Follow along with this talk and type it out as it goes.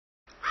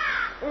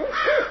I'm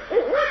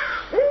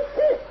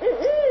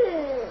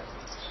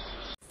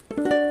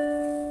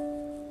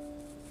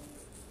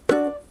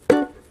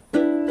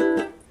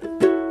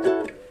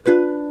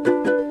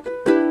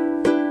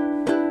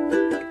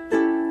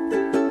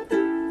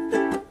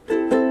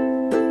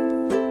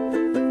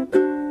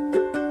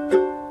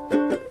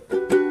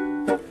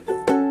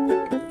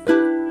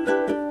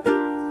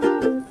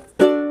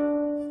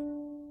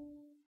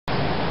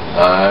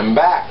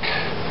back.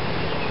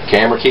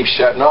 Camera keeps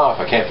shutting off.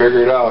 I can't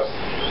figure it out.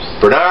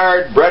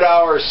 Bernard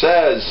Breadhour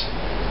says,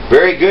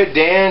 "Very good,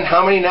 Dan.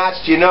 How many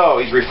knots do you know?"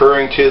 He's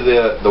referring to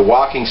the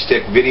walking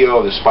stick video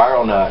of the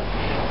spiral knot.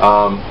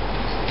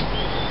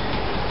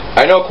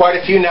 I know quite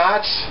a few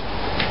knots.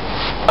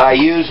 I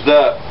use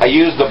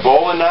the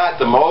bowline knot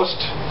the most.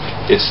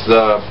 It's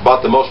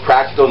about the most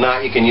practical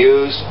knot you can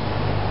use.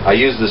 I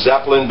use the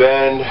Zeppelin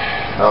bend,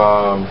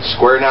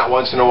 square knot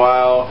once in a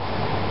while,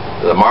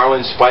 the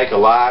Marlin spike a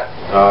lot.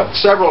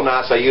 Several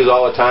knots I use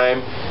all the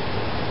time,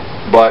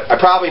 but I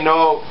probably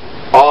know,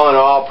 all in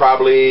all,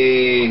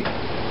 probably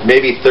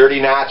maybe 30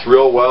 knots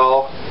real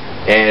well,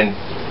 and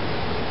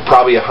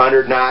probably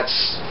 100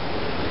 knots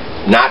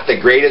not the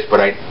greatest, but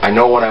I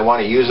know when I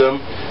want to use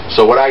them.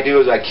 So what I do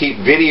is I keep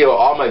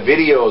all my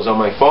videos on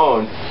my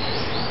phone,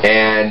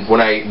 and when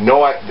I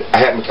know I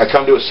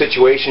come to a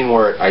situation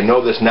where I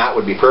know this knot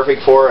would be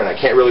perfect for, and I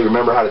can't really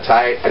remember how to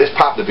tie it, I just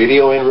pop the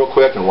video in real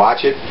quick and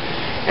watch it,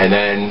 and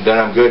then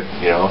I'm good.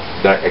 You know,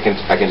 then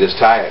I can just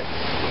tie it.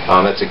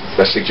 That's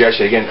a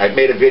suggestion. Again, I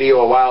made a video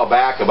a while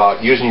back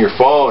about using your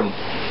phone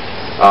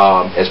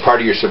as part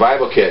of your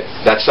survival kit.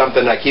 That's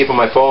something I keep on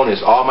my phone,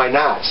 is all my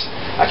knots.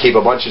 I keep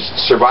a bunch of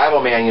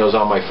survival manuals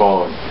on my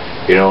phone,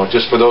 you know,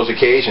 just for those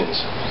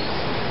occasions.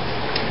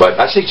 But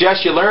I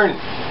suggest you learn.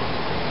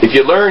 If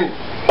you learn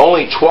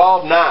only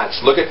 12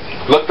 knots, look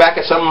back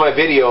at some of my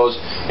videos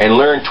and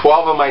learn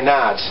 12 of my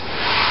knots,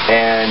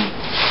 and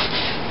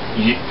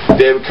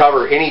they would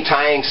cover any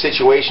tying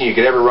situation you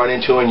could ever run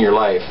into in your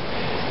life.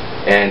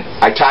 And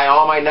I tie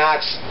all my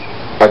knots.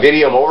 I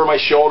video them over my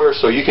shoulder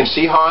so you can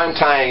see how I'm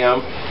tying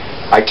them.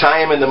 I tie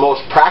them in the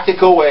most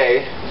practical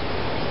way,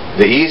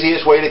 the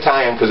easiest way to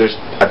tie them, because there's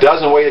a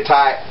dozen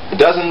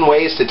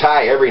ways to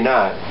tie every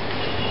knot.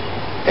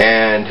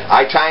 And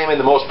I tie them in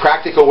the most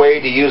practical way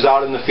to use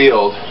out in the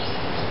field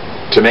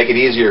to make it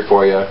easier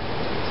for you.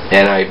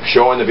 And I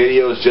show in the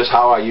videos just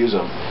how I use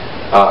them.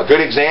 A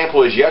good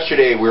example is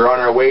yesterday we were on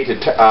our way to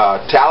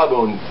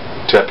Talabon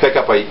to pick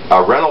up a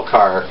rental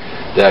car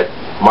that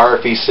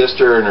Marfi's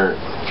sister and her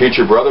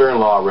future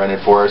brother-in-law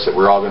rented for us, that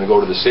we're all going to go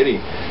to the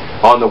city.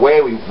 On the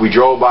way we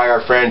drove by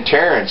our friend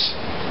Terrence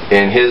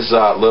in his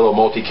little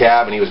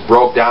multi-cab, and he was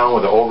broke down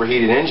with an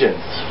overheated engine.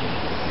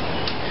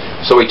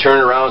 So we turned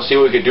around to see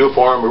what we could do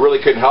for him. We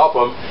really couldn't help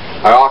him.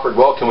 I offered,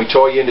 well, can we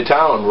tow you into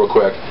town real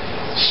quick?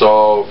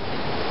 So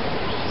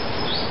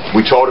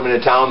we towed him into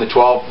town, the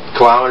 12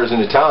 kilometers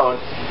into town,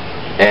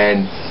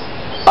 and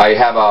I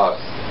have a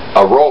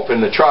rope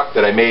in the truck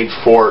that I made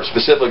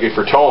specifically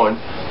for towing.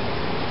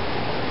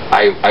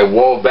 I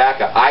wove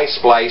back an eye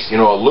splice, you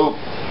know, a loop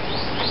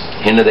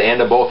into the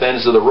end of both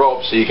ends of the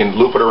rope so you can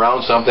loop it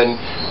around something,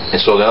 and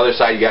so the other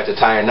side you got to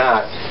tie a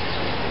knot.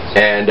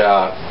 And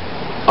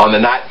on the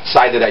knot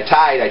side that I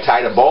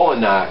tied a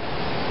bowline knot,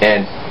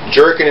 and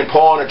jerking and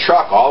pulling a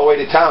truck all the way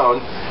to town.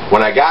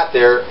 When I got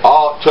there,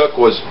 all it took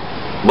was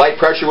light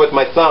pressure with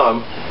my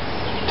thumb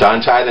to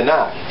untie the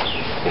knot.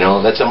 You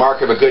know, that's a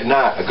mark of a good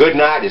knot. A good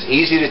knot is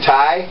easy to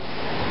tie,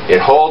 it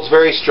holds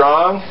very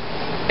strong,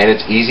 and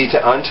it's easy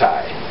to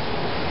untie.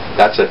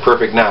 That's a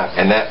perfect knot,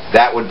 and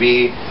that would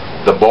be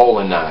the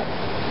bowline knot.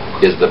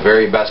 Is the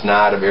very best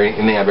knot of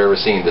anything I've ever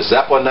seen. The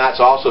Zeppelin knot's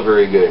also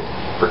very good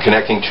for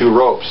connecting two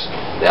ropes.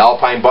 The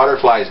Alpine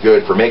butterfly is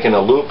good for making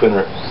a loop in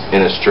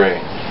a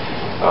string.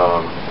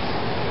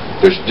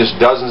 There's just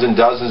dozens and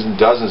dozens and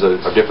dozens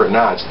of different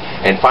knots,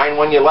 and find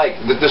one you like.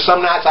 There's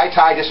some knots I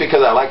tie just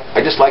because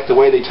I just like the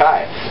way they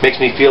tie. It makes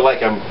me feel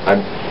like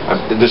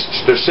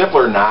there's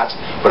simpler knots,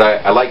 but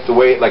I like the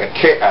way,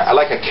 I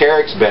like a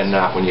carrick's bend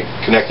knot when you're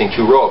connecting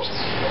two ropes.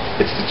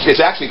 It's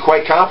actually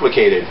quite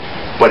complicated,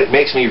 but it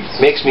makes me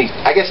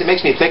I guess it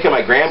makes me think of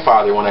my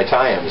grandfather when I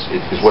tie him.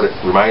 Is what it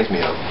reminds me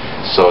of.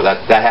 So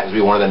that happens to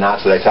be one of the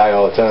knots that I tie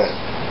all the time.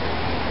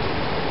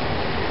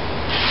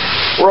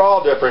 We're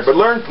all different, but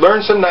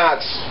learn some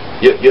knots.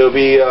 You'll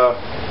be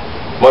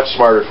much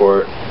smarter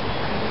for it.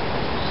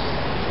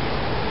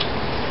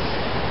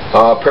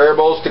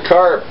 Parables to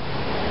carp.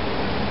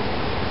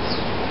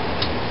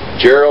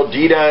 Gerald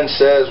Didon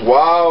says,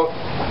 "Wow,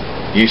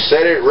 you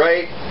said it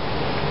right."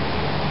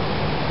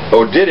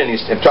 Oh, Didon.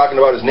 I'm talking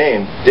about his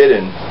name.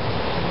 Didon.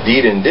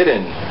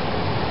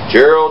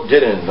 Gerald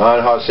Didon. I don't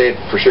know how to say it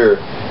for sure.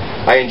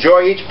 "I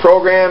enjoy each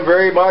program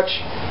very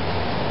much.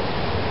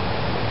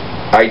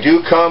 I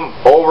do come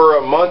over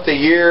a month a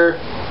year,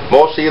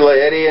 mostly La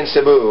Eddie and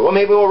Cebu." Well,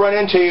 maybe we'll run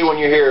into you when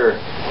you're here.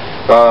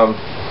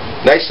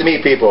 Nice to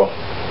meet people.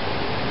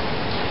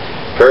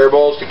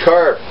 Parables to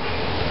carp.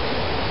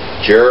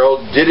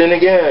 Gerald Didon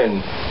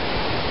again.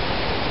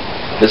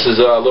 This is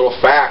a little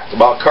fact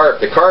about carp.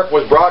 The carp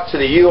was brought to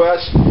the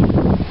U.S.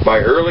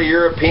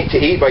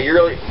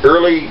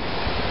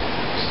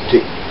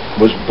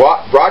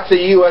 brought to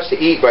the U.S. to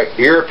eat by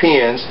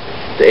Europeans.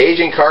 The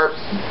Asian carp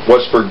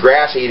was for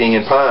grass eating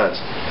in ponds.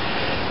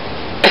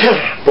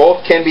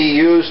 Both can be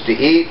used to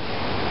eat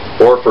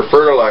or for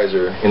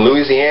fertilizer. In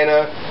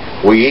Louisiana,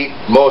 we eat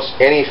most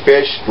any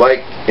fish like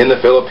in the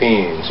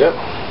Philippines. Yep.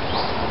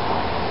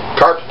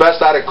 Carp's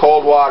best out of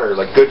cold water,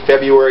 like good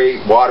February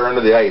water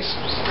under the ice.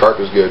 Carp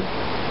is good.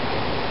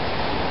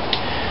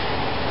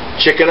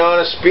 Chicken on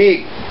a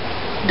Speak.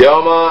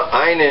 Delma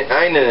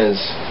Inez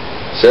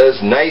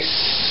says, nice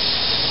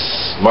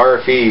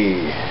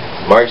Marfi.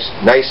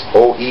 Nice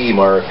OE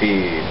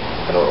Marfi.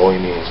 I don't know what OE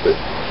means, but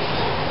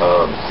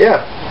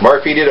yeah.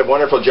 Marfi did a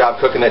wonderful job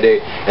cooking that day.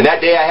 And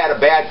that day I had a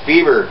bad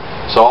fever,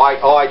 so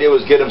all I did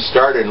was get them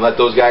started and let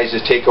those guys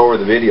just take over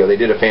the video. They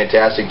did a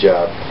fantastic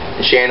job.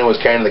 And Shannon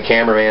was kind of the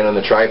cameraman on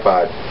the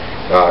tripod.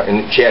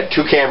 And she had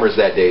 2 cameras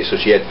that day, so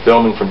she had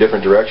filming from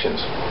different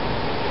directions.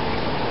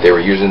 They were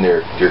using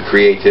their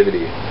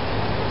creativity.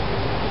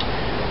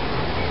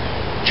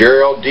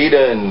 Gerald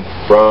Deedon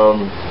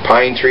from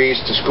Pine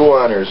Trees to School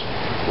Honors.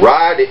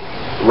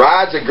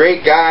 Rod's a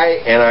great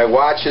guy, and I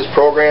watch his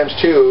programs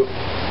too.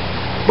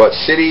 But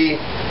city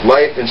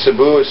life in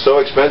Cebu is so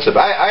expensive.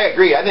 I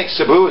agree. I think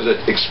Cebu is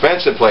an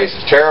expensive place.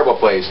 It's a terrible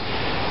place.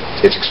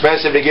 It's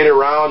expensive to get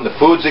around. The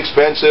food's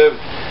expensive.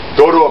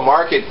 Go to a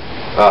market.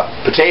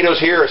 Potatoes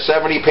here are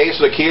 70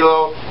 pesos a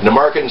kilo. In the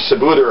market in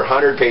Cebu, they're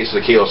 100 pesos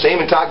a kilo. Same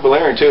in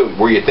Tacubalaran too,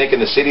 where you think in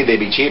the city they'd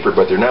be cheaper,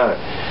 but they're not.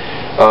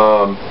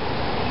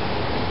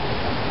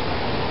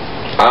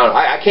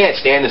 I can't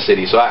stand the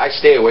city, so I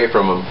stay away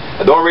from them.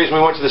 The only reason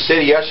we went to the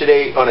city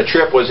yesterday on a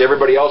trip was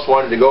everybody else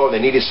wanted to go and they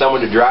needed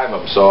someone to drive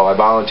them, so I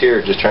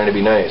volunteered, just trying to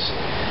be nice.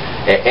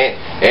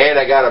 And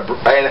I got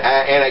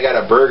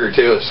a burger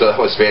too, so that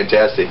was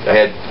fantastic. I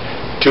had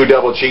 2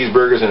 double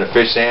cheeseburgers and a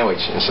fish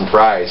sandwich and some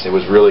fries. It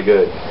was really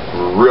good,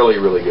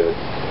 really good.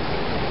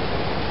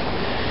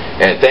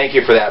 And thank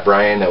you for that,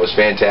 Brian. That was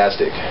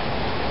fantastic.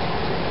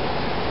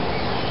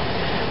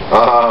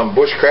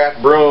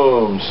 Bushcraft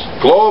Brooms.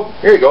 Globe,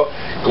 here you go.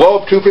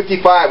 Globe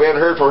 255. We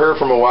haven't heard from her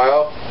from a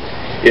while.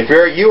 If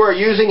you are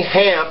using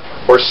hemp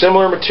or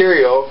similar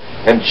material,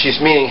 and she's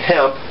meaning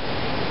hemp,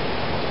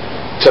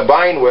 to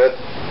bind with,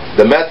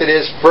 the method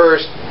is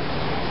first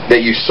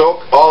that you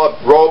soak all of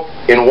rope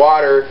in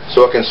water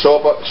so it can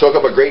soak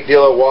up a great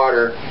deal of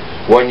water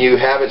when you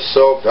have it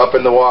soaked up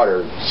in the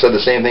water. Said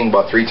the same thing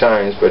about 3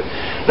 times, but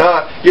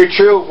no, you're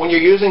true. When you're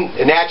using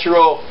a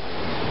natural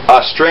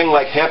string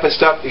like hemp and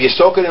stuff, if you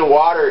soak it in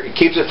water, it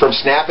keeps it from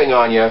snapping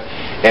on you.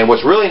 And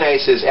what's really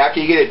nice is after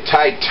you get it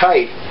tied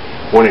tight,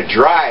 when it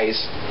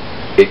dries,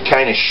 it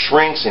kind of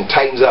shrinks and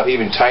tightens up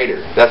even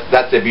tighter.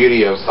 That's the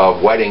beauty of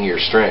wetting your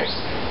string.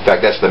 In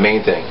fact, that's the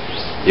main thing.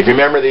 If you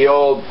remember the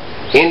old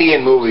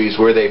Indian movies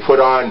where they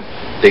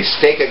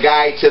stake a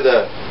guy to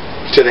the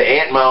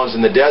ant mounds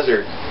in the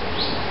desert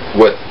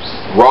with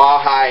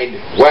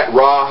wet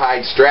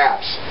rawhide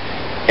straps,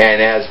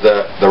 and as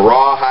the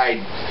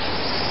rawhide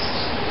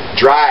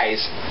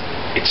dries,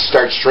 it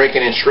starts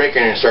shrinking and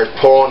shrinking, and it starts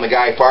pulling the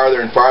guy farther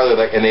and farther,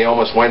 and they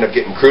almost wind up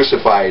getting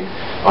crucified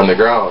on the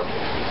ground.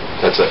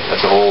 That's an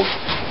old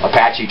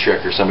Apache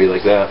trick or somebody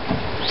like that.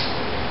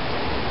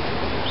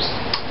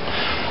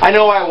 I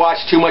know I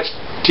watched too much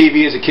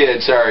TV as a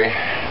kid. Sorry,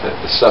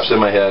 that stuff's in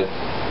my head.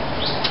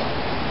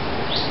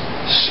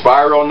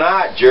 Spiral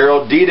Knot,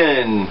 Gerald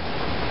Deedon.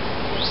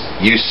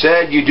 You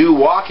said you do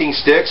walking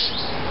sticks.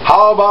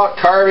 How about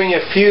carving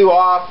a few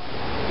off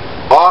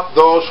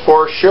those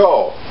for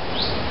show?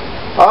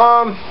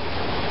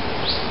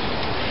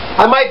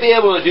 I might be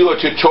able to do a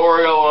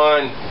tutorial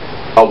on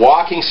a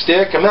walking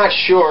stick. I'm not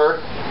sure.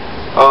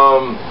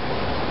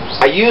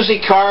 I usually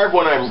carve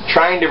when I'm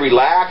trying to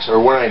relax or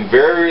when I'm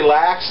very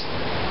relaxed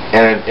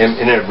and I'm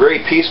in a very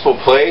peaceful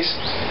place.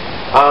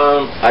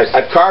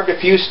 I've carved a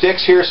few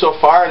sticks here so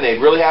far, and they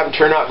really haven't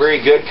turned out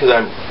very good because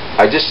I'm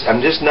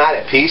just not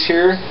at peace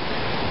here.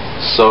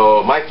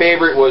 So my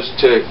favorite was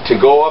to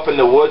go up in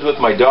the woods with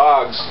my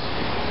dogs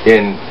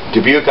in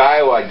Dubuque,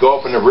 Iowa. I'd go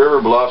up in the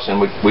river bluffs,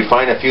 and we'd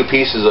find a few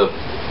pieces of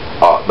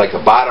like a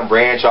bottom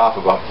branch off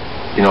of a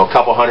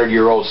couple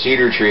 100-year-old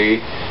cedar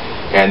tree,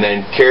 and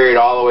then carry it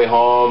all the way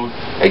home.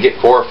 I'd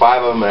get 4 or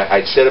 5 of them, and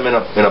I'd set them in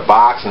a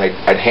box, and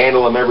I'd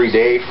handle them every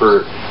day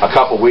for a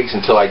couple weeks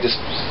until I just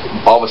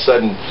all of a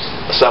sudden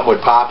something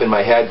would pop in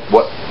my head.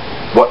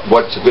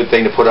 What's a good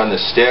thing to put on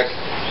this stick?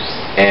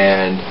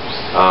 And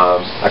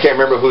I can't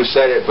remember who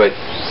said it, but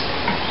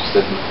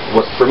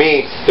for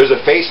me, there's a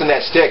face in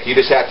that stick. You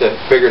just have to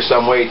figure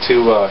some way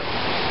to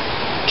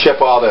chip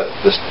all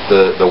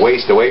the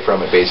waste away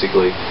from it,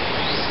 basically.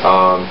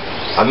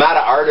 I'm not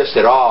an artist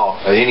at all,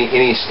 in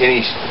any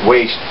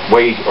way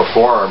or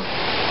form.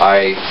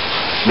 I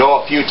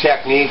know a few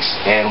techniques,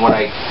 and when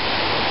I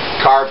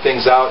carve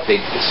things out,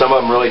 some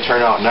of them really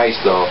turn out nice,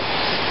 though.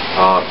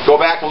 Go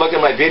back and look at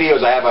my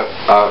videos. I have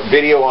a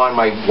video on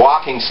my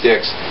walking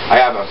sticks. I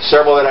have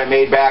several that I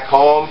made back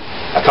home.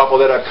 A couple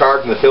that I've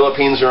carved in the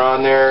Philippines are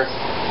on there.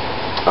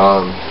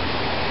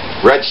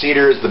 Red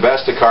cedar is the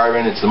best to carve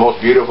in. It's the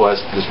most beautiful. It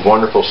has this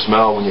wonderful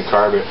smell when you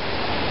carve it.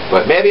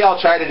 But maybe I'll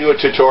try to do a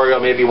tutorial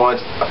maybe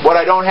once. What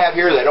I don't have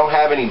here is I don't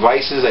have any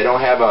vices. I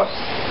don't have a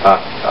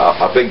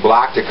big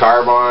block to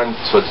carve on.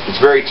 So it's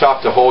very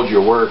tough to hold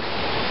your work.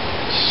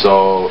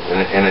 So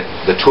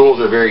the tools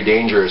are very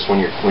dangerous when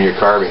you're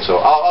carving. So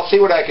I'll see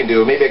what I can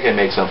do. Maybe I can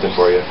make something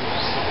for you.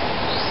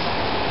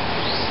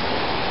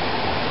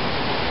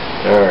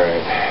 All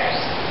right.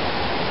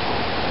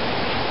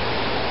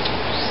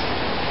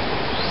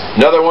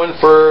 Another one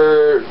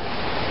for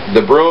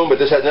the broom, but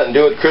this has nothing to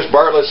do with. Chris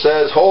Bartlett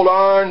says, hold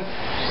on,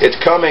 it's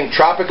coming.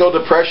 Tropical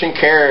Depression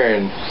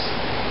Karen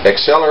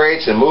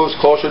accelerates and moves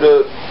closer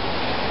to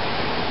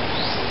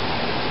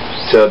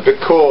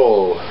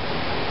Bicol.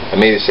 I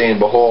may be saying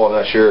Bohol, I'm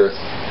not sure.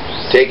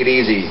 Take it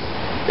easy.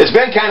 It's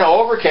been kind of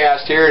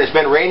overcast here, and it's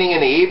been raining in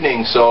the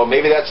evening, so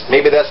maybe that's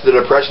the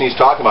depression he's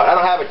talking about. I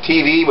don't have a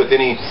TV with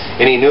any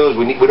news.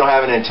 We don't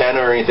have an antenna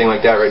or anything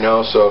like that right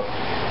now, so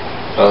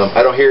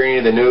I don't hear any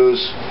of the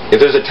news. If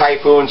there's a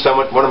typhoon,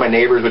 one of my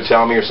neighbors would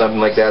tell me or something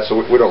like that, so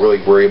we don't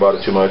really worry about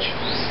it too much.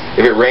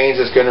 If it rains,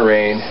 it's going to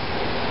rain.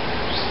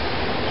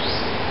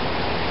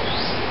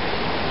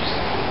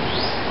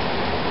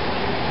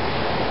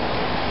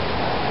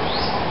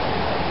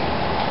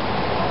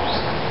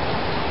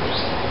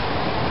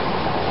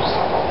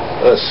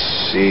 Let's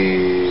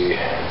see.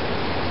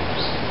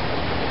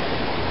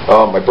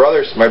 Oh, my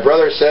brother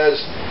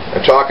says,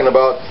 I'm talking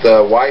about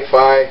the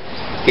Wi-Fi.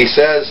 He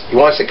says he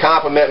wants to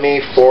compliment me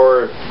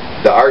for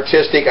the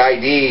artistic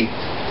ID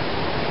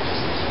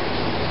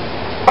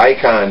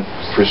icon.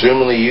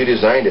 Presumably you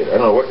designed it. I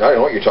don't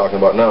know what you're talking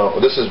about now.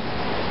 This is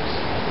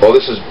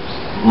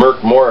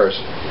Merc Morris.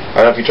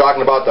 I don't know if you're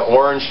talking about the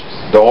orange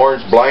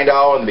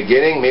BlindOwl in the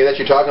beginning. Maybe that's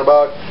what you're talking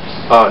about.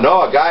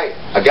 No, a guy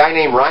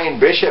named Ryan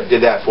Bishop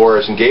did that for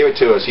us and gave it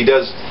to us. He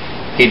does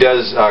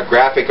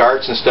graphic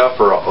arts and stuff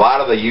for a lot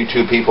of the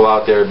YouTube people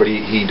out there, but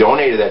he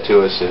donated that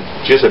to us. And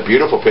just a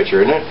beautiful picture,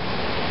 isn't it?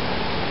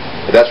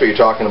 If that's what you're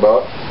talking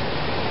about.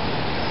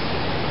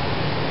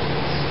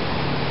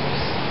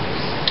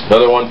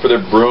 Another one for the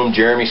broom,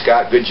 Jeremy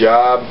Scott, good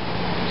job.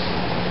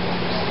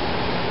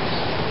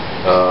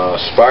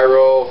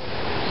 Spiral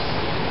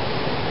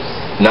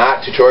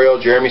knot tutorial,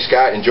 Jeremy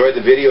Scott, enjoyed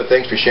the video,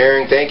 thanks for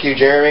sharing. Thank you,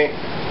 Jeremy.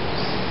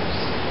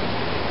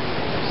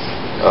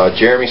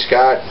 Jeremy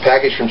Scott,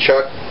 package from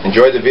Chuck,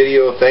 enjoyed the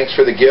video, thanks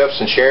for the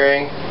gifts and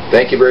sharing.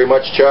 Thank you very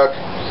much, Chuck.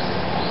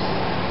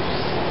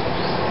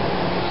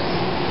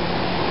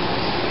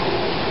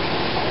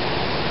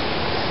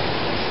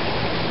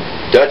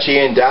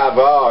 Dutchie and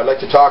Davao, I'd like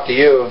to talk to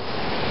you.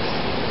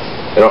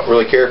 I don't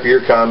really care for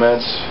your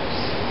comments.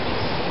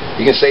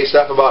 You can say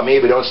stuff about me,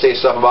 but don't say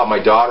stuff about my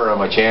daughter on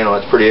my channel.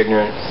 That's pretty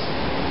ignorant.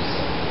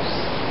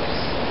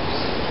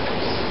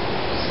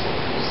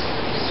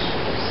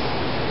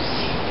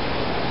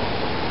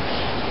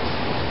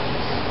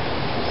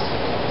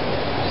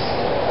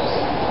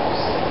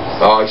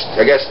 Oh,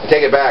 I guess,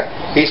 take it back.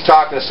 He's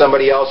talking to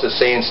somebody else that's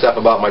saying stuff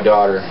about my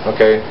daughter.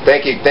 Okay.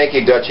 Thank you,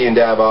 Dutchie and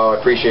Davao. I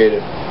appreciate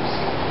it.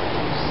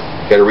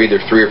 Got to read their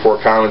 3 or 4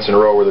 comments in a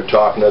row where they're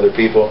talking to other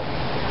people.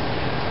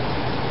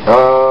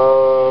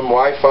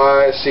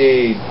 Wi-Fi.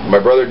 See, my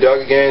brother Doug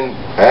again.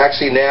 I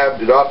actually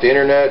nabbed it off the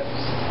internet.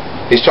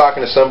 He's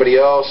talking to somebody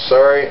else.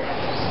 Sorry.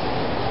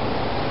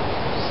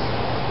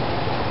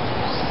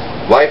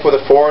 Life with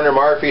a Foreigner,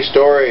 Murphy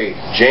story.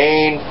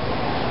 Jane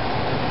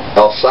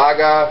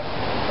Elsaga.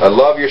 I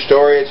love your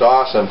story. It's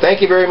awesome. Thank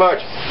you very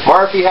much.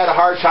 Murphy had a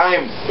hard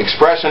time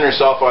expressing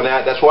herself on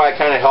that. That's why I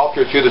kind of helped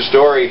her through the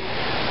story.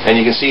 And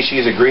you can see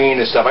she's agreeing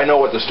and stuff. I know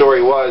what the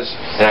story was,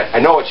 and I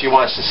know what she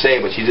wants to say,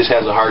 but she just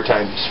has a hard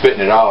time spitting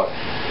it out.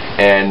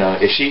 And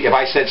if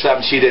I said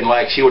something she didn't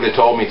like, she would have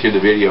told me through the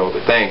video.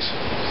 But thanks.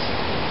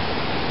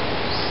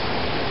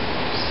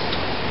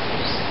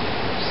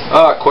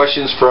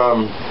 Questions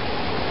from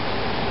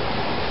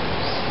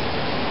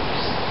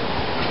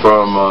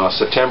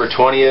September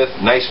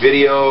 20th. Nice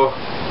video.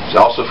 It's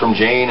also from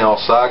Jane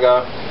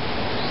Elsaga.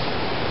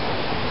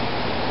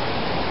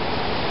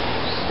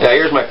 Yeah,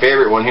 here's my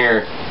favorite one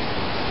here.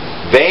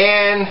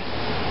 Van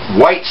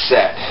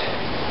Whiteset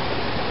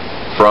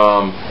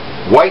from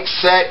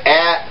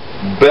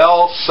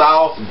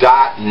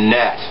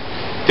whiteset@bellsouth.net.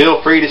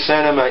 Feel free to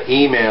send him an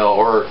email,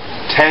 or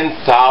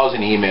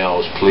 10,000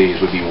 emails, please,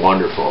 would be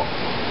wonderful.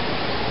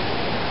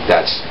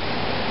 That's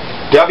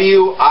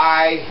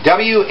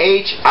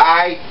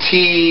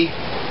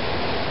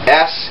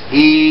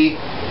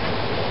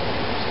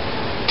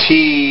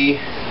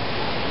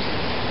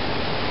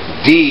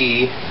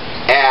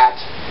at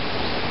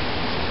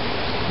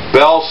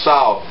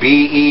BellSouth,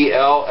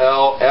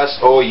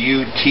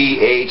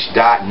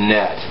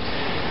 BELLSOUTH.net.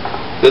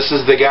 This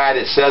is the guy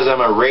that says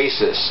I'm a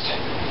racist,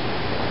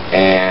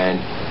 and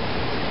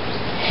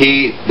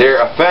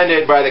they're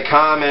offended by the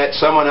comment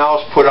someone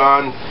else put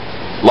on.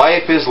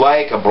 Life is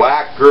like a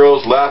black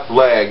girl's left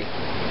leg.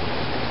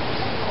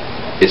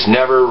 It's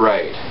never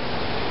right.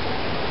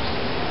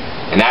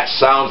 And that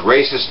sounds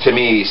racist to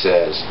me, he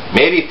says.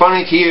 Maybe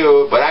funny to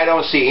you, but I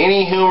don't see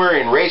any humor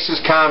in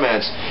racist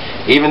comments.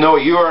 even though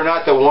you are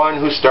not the one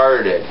who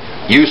started it.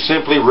 You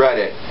simply read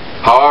it.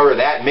 However,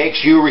 that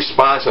makes you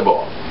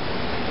responsible.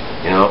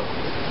 You know,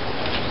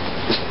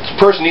 this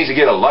person needs to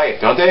get a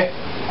life, don't they?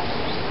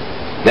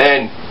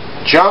 Then,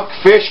 junk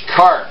fish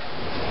carp.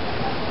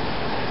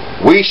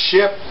 We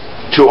ship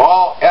to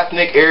all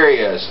ethnic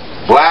areas.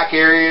 Black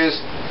areas,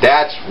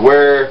 that's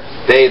where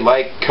they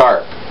like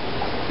carp.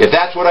 If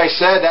that's what I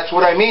said, that's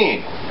what I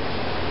mean.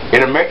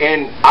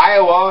 In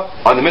Iowa,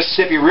 on the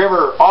Mississippi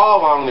River,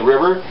 all along the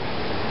river,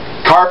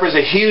 carp is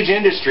a huge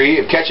industry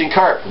of catching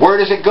carp. Where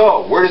does it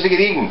go? Where does it get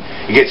eaten?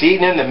 It gets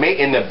eaten in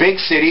the big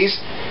cities,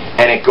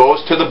 and it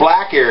goes to the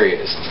black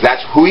areas.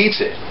 That's who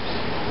eats it.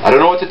 I don't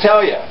know what to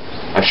tell you.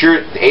 I'm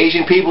sure the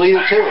Asian people eat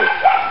it too,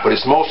 but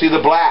it's mostly the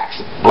blacks.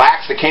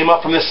 Blacks that came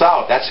up from the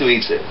south, that's who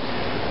eats it.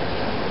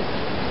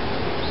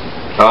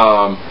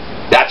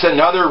 That's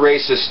another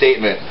racist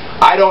statement.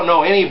 I don't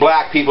know any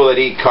black people that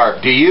eat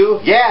carp. Do you?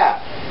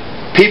 Yeah.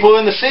 People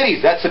in the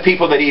cities, that's the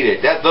people that eat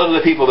it. Those are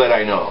the people that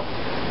I know.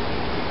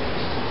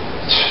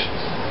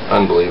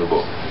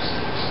 Unbelievable.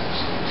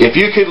 If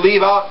you could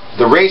leave out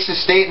the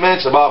racist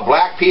statements about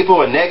black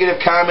people and negative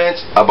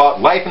comments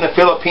about life in the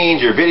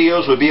Philippines, your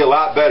videos would be a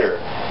lot better.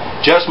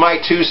 Just my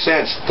 2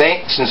 cents.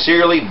 Thanks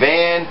sincerely,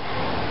 Van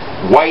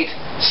White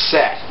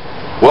Set.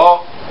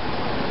 Well,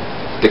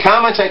 the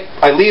comments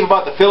I leave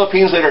about the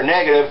Philippines that are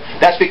negative,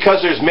 that's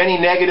because there's many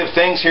negative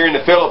things here in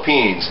the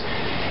Philippines.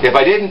 If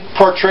I didn't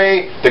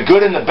portray the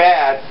good and the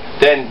bad,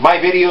 then my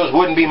videos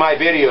wouldn't be my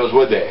videos,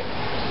 would they?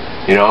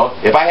 You know,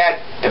 if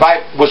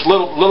I was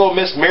little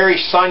Miss Mary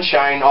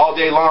Sunshine all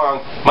day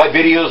long, my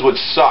videos would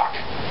suck.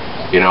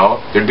 You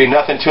know, there'd be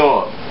nothing to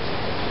them.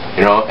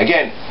 You know,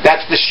 again,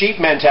 that's the sheep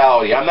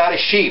mentality. I'm not a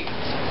sheep.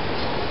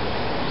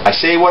 I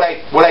say what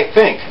I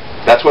think.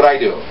 That's what I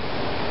do.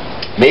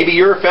 Maybe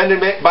you're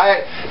offended by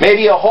it.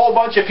 Maybe a whole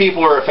bunch of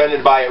people are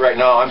offended by it right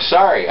now. I'm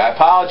sorry. I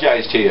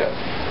apologize to you.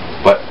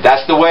 But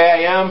that's the way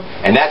I am,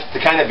 and that's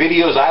the kind of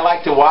videos I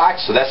like to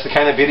watch, so that's the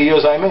kind of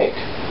videos I make.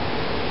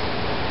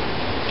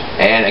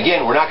 And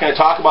again, we're not going to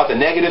talk about the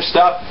negative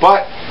stuff,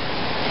 but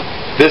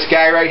this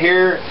guy right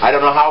here, I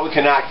don't know how we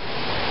cannot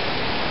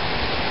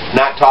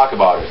not talk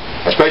about it.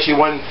 Especially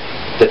when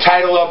the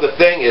title of the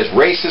thing is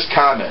racist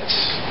comments.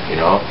 You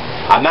know,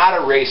 I'm not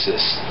a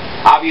racist.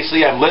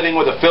 Obviously, I'm living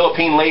with a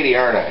Philippine lady,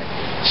 aren't I?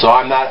 So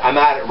I'm not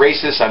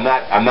racist. I'm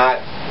not.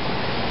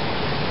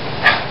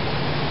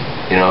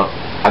 You know,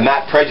 I'm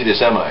not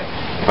prejudiced, am I?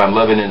 If I'm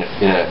living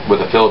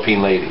with a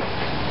Philippine lady.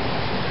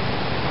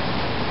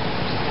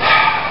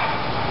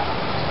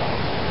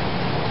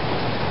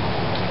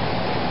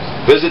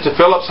 Visit to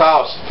Philip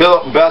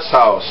and Beth's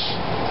house.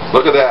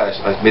 Look at that.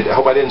 I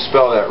hope I didn't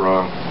spell that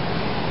wrong.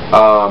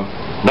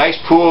 Nice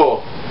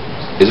pool.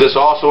 Is this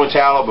also in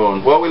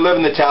Talabon? Well, we live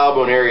in the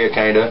Talabon area,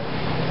 kind of.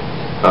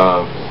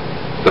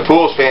 The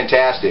pool's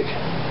fantastic.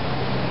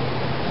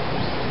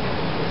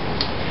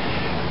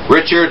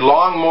 Richard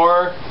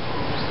Longmore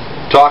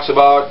talks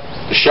about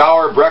the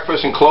shower,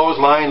 breakfast, and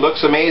clothesline.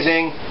 Looks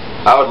amazing.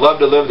 I would love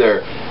to live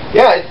there.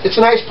 Yeah, it's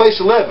a nice place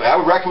to live. I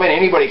would recommend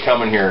anybody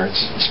coming here.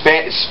 It's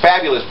a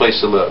fabulous place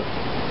to live.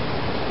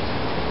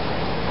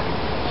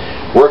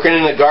 Working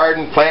in the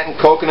garden, planting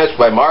coconuts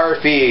by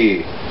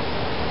Marfie.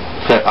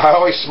 I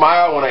always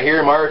smile when I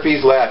hear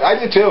Marfie's laugh. I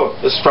do too.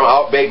 This is from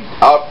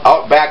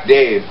Outback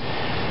Dave.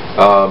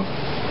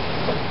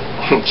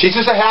 She's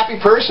just a happy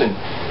person.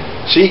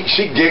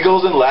 She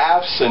giggles and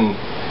laughs, and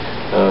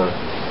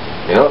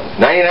you know,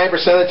 99%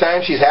 of the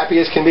time she's happy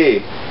as can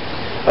be.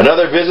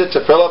 Another visit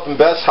to Philip and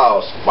Beth's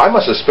house. I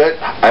must have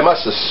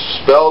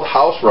spelled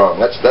house wrong.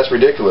 That's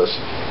ridiculous.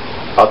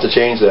 I'll have to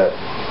change that.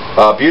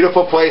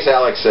 Beautiful place,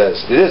 Alex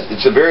says. It is.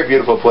 It's a very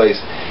beautiful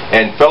place.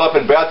 And Philip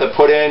and Beth have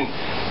put in,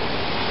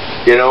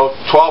 you know,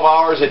 12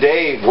 hours a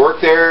day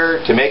work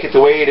there to make it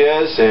the way it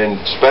is, and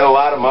spent a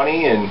lot of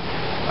money, and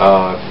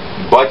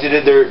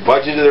budgeted their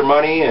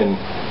money, and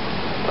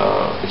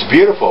it's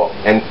beautiful.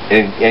 And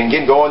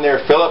again, going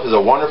there, Philip is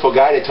a wonderful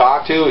guy to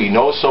talk to. He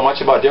knows so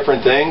much about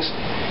different things.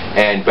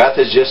 And Beth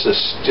is just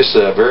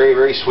a very,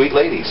 very sweet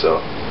lady.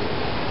 So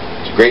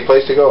it's a great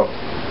place to go.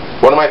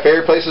 One of my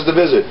favorite places to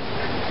visit.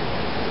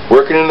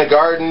 Working in the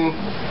garden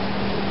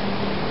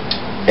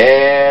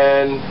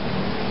and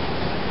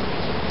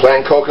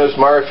planting coconuts,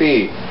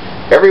 Marfie.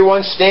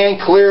 Everyone stand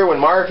clear when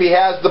Marfie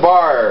has the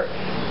bar.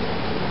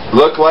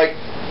 Look like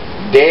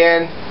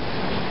Dan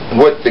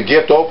with the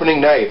gift opening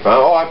knife.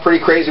 Oh, I'm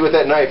pretty crazy with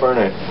that knife, aren't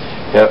I?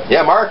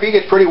 Yeah, Marfie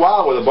gets pretty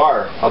wild with a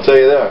bar. I'll tell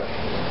you that.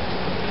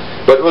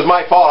 But it was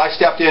my fault. I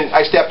stepped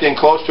in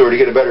close to her to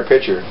get a better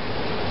picture.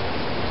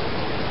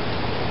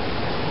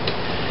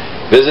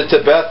 Visit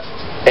to Beth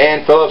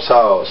and Philip's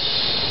house.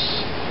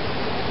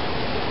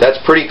 That's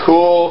pretty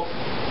cool.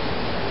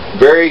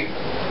 Very,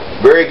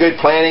 very good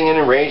planning and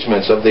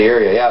arrangements of the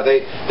area. Yeah,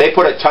 they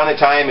put a ton of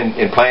time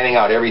in planning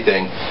out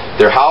everything.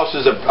 Their house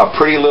is a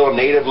pretty little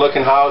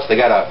native-looking house. They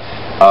got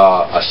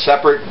a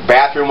separate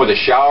bathroom with a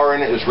shower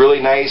in it. It was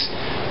really nice.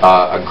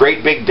 A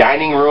great big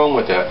dining room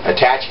with an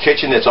attached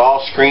kitchen that's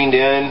all screened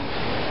in.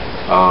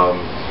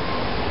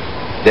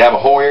 They have a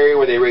whole area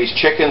where they raise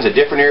chickens, a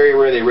different area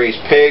where they raise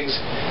pigs.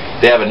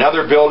 They have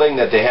another building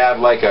that they have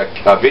like a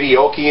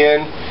videoke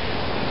in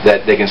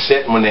that they can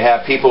sit, and when they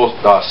have people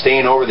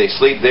staying over, they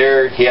sleep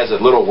there. He has a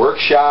little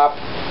workshop.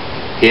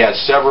 He has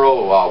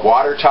several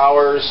water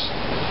towers.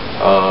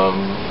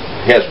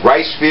 He has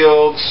rice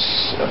fields,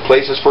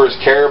 places for his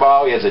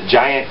carabao. He has a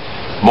giant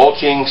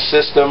mulching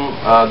system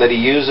that he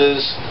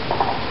uses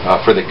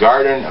for the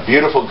garden, a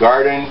beautiful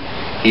garden.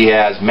 He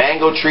has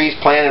mango trees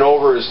planted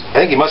over his,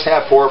 I think he must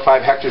have 4 or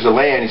 5 hectares of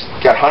land. He's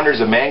got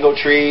hundreds of mango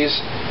trees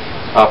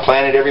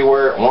planted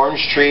everywhere,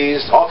 orange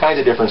trees, all kinds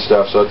of different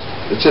stuff. So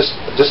it's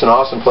just an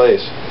awesome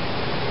place.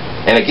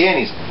 And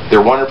again,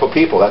 they're wonderful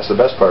people. That's the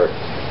best part.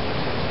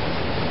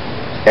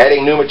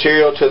 Adding new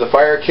material to the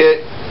fire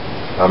kit.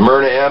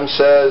 Myrna M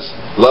says,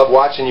 love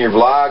watching your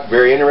vlog.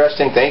 Very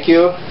interesting. Thank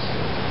you.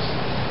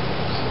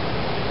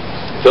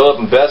 Philip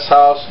and Beth's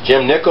house.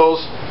 Jim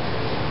Nichols.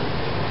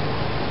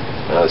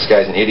 This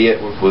guy's an idiot.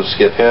 We'll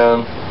skip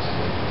him.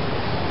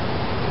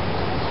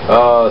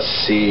 Let's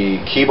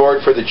see.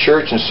 Keyboard for the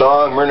church and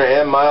song. Myrna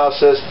M. Miles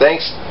says,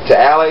 thanks to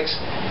Alex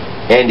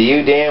and to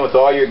you, Dan, with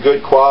all your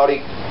good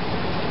quality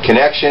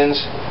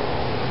connections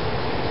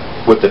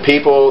with the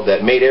people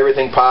that made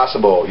everything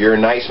possible. You're a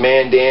nice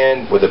man,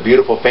 Dan, with a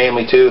beautiful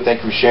family too.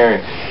 Thank you for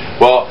sharing.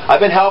 Well, I've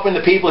been helping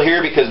the people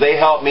here because they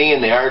help me,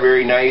 and they are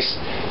very nice.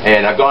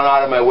 And I've gone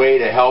out of my way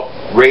to help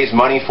raise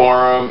money for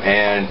them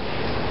and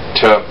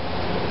to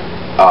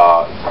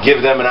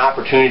give them an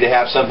opportunity to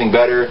have something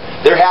better.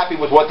 They're happy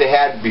with what they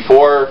had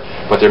before,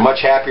 but they're much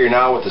happier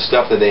now with the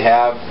stuff that they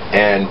have,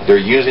 and they're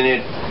using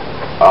it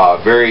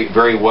very,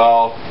 very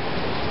well.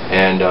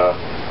 And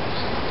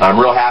I'm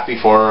real happy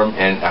for them,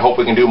 and I hope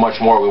we can do much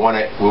more. We want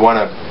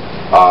to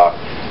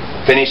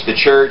finish the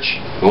church.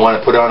 We want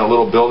to put on a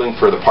little building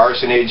for the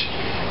parsonage.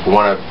 We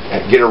want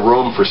to get a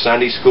room for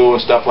Sunday school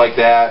and stuff like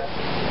that.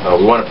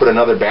 We want to put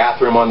another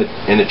bathroom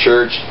in the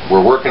church.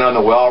 We're working on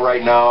the well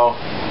right now.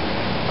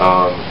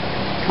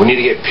 We need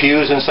to get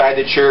pews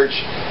inside the church.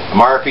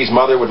 Marfy's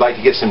mother would like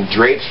to get some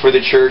drapes for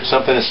the church,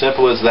 something as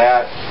simple as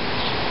that.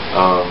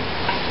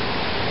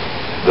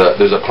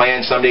 There's a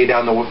plan someday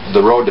down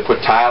the road to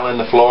put tile in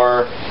the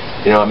floor,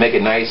 you know, make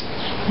it nice.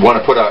 Want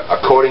to put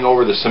a coating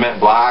over the cement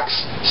blocks,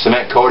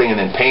 cement coating, and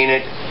then paint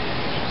it.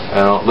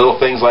 Little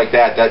things like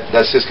that.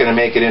 That's just going to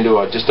make it into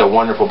just a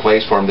wonderful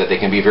place for them that they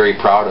can be very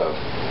proud of.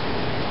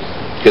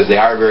 Because they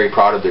are very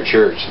proud of their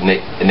church, and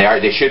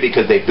they should,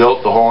 because they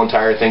built the whole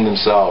entire thing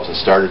themselves and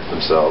started it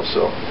themselves.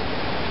 So,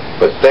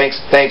 but thanks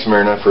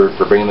Myrna for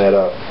bringing that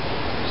up.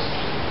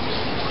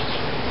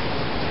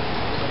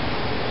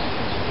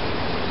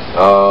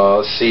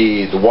 Let's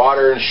see, the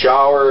water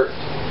shower,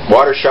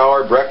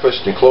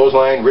 breakfast and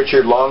clothesline.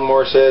 Richard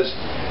Longmore says,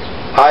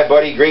 hi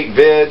buddy, great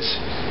vids,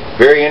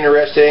 very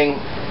interesting.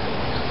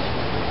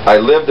 I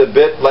lived a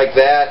bit like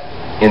that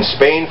in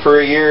Spain for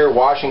a year,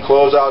 washing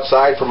clothes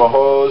outside from a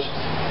hose,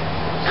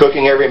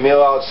 cooking every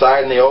meal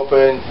outside in the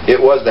open. It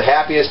was the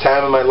happiest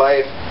time of my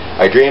life.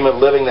 I dream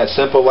of living that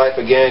simple life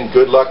again.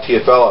 Good luck to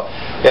you, fella.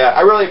 Yeah,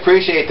 I really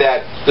appreciate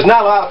that. There's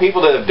not a lot of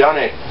people that have done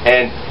it,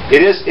 and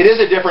it is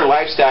a different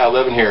lifestyle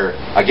living here,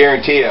 I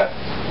guarantee you.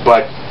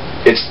 But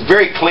it's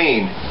very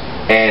clean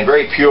and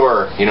very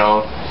pure. You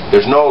know,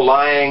 there's no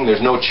lying,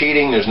 there's no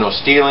cheating, there's no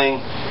stealing.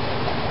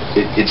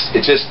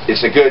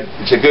 It's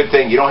a good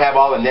thing. You don't have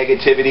all the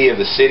negativity of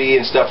the city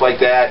and stuff like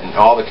that, and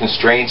all the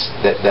constraints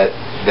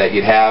that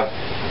you'd have.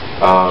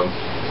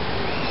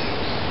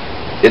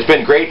 It's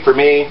been great for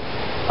me.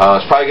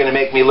 It's probably going to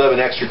make me live an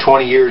extra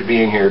 20 years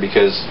being here,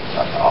 because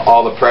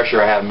all the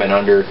pressure I haven't been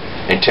under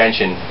and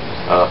tension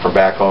from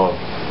back home.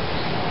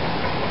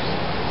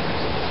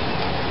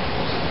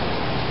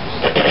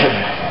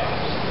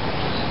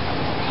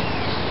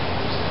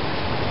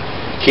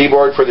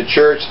 Keyboard for the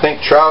church.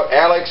 Think Trout.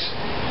 Alex,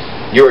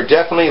 you are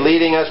definitely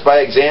leading us by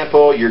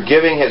example. Your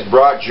giving has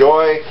brought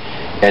joy,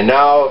 and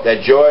now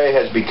that joy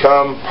has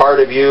become part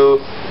of you.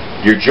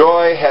 Your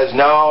joy has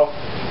now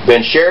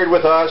been shared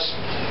with us.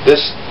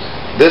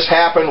 This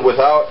happened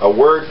without a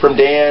word from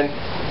Dan.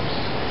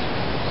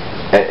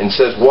 And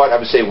says what? I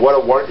would say what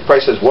a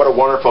probably says what a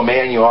wonderful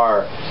man you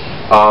are.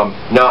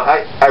 Now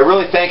I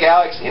really thank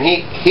Alex, and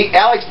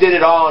Alex did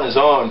it all on his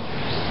own.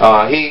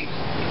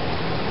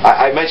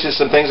 I mentioned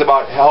some things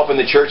about helping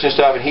the church and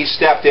stuff, and he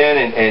stepped in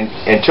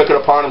and took it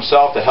upon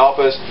himself to help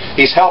us.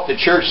 He's helped the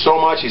church so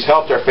much. He's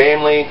helped our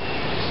family.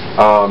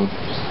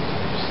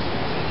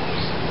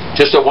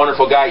 Just a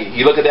wonderful guy.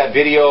 You look at that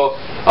video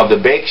of the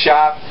bake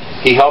shop.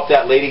 He helped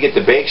that lady get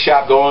the bake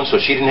shop going, so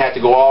she didn't have to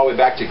go all the way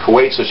back to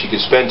Kuwait, so she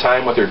could spend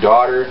time with her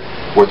daughter,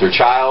 with her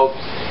child,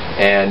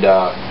 and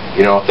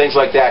you know, things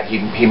like that.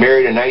 He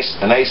married a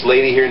nice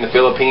lady here in the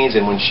Philippines,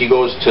 and when she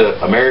goes to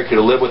America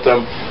to live with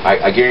them,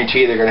 I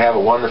guarantee you they're going to have a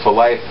wonderful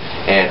life.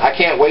 And I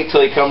can't wait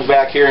till he comes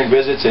back here and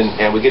visits,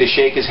 and we get to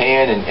shake his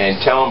hand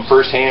and tell him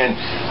firsthand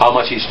how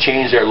much he's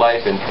changed their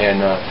life and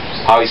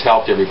how he's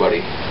helped everybody.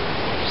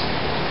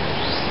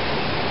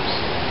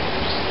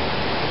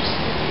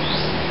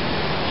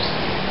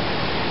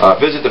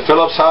 Visit the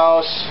Phillips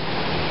house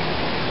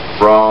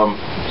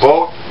from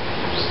Boat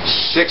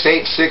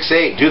 6'8",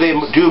 6'8". Do they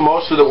do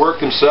most of the work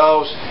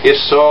themselves? If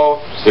so,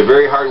 they're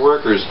very hard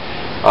workers.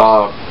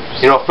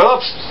 You know,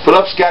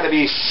 Philip's got to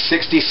be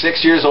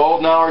 66 years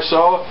old now or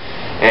so,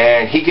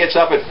 and he gets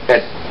up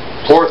at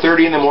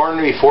 4:30 in the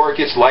morning before it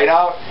gets light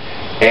out,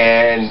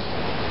 and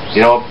you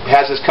know,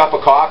 has his cup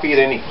of coffee.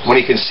 Then when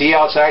he can see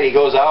outside, he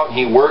goes out and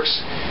he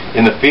works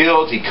in the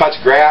fields. He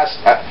cuts grass.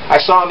 I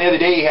saw him the other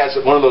day. He has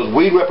one of those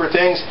weed whipper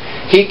things.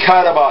 He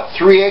cut about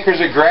 3 acres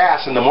of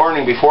grass in the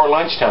morning before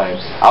lunchtime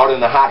out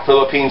in the hot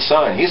Philippine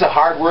sun. He's a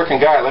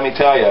hard-working guy, let me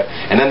tell you.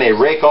 And then they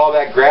rake all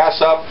that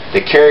grass up. They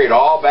carry it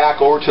all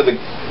back over to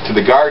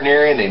the garden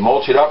area, and they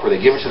mulch it up, or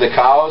they give it to the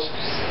cows,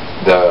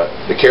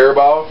 the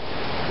carabao,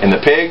 and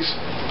the pigs.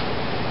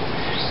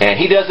 And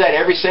he does that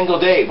every single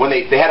day. When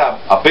they had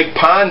a big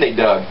pond they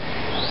dug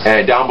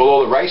down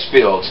below the rice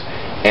fields,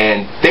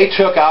 and they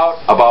took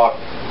out about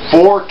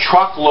 4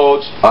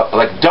 truckloads,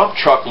 like dump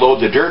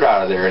truckloads of dirt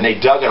out of there, and they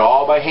dug it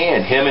all by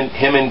hand. Him and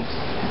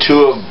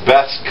 2 of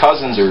Beth's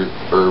cousins or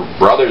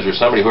brothers or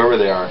somebody, whoever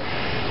they are,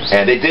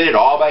 and they did it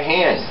all by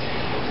hand.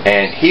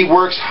 And he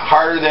works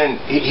harder than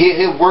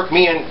he'll work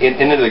me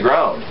into the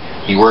ground.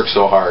 He works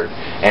so hard.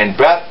 And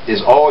Beth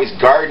is always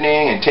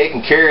gardening and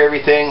taking care of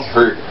everything.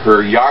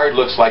 Her yard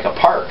looks like a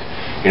park.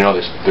 You know,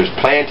 there's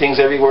plantings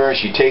everywhere.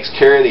 She takes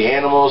care of the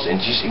animals,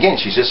 and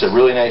she's just a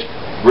really nice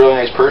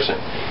person.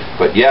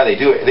 But yeah, they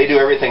do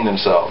everything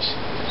themselves.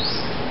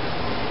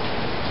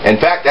 In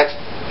fact, that's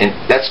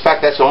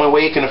the only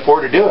way you can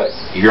afford to do it.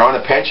 You're on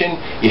a pension.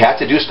 You have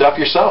to do stuff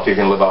yourself if you're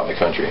going to live out in the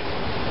country.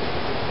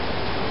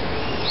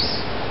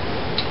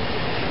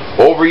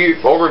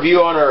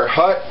 Overview on our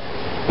hut.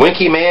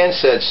 Winky Man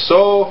said,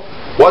 so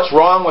what's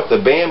wrong with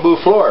the bamboo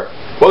floor?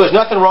 Well, there's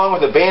nothing wrong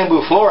with the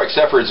bamboo floor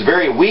except for it's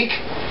very weak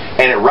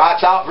and it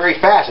rots out very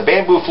fast. A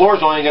bamboo floor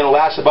is only going to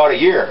last about a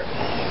year.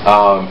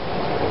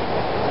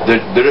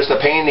 They're just a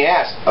pain in the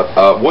ass.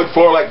 A wood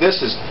floor like this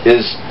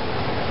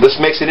this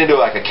makes it into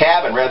like a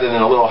cabin rather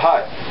than a little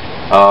hut.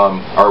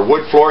 Our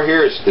wood floor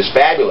here is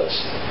fabulous,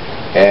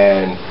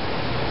 and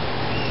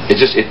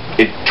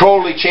it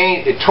totally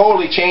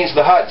changed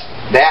the hut,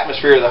 the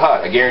atmosphere of the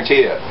hut. I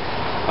guarantee you.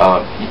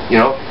 You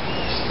know,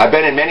 I've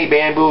been in many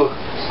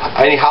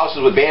houses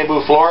with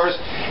bamboo floors,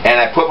 and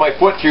I put my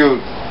foot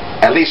through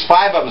at least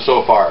 5 of them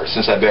so far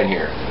since I've been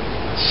here.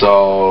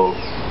 So,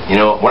 you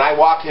know, when I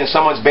walk in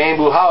someone's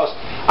bamboo house,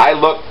 I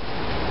look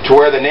to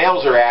where the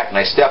nails are at, and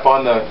I step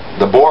on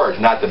the boards,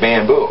 not the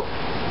bamboo,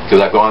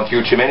 because I've gone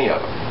through too many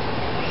of them.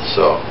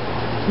 So,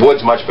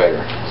 wood's much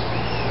better.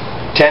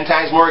 10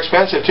 times more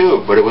expensive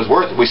too, but it was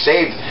worth it. We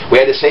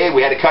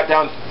had to cut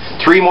down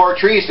 3 more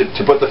trees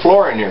to put the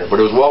floor in here, but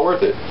it was well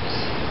worth it.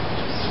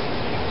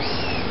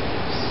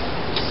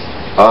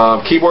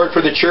 Keyboard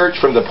for the church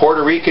from the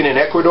Puerto Rican in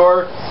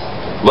Ecuador.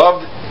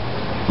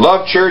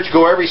 Love church,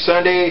 go every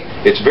Sunday.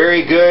 It's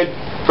very good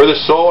for the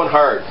soul and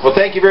heart. Well,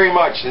 thank you very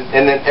much.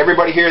 And then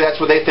everybody here, that's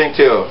what they think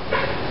too.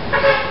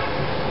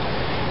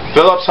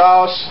 Philip's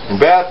house and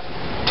Beth,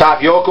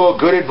 Top Yoko,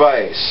 good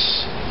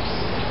advice.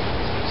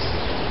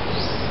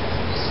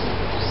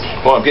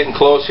 Well, I'm getting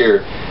close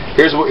here.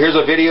 Here's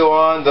a video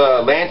on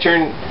the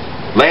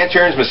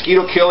lanterns,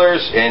 mosquito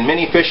killers, and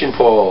mini fishing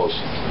poles.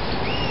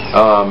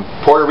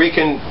 Puerto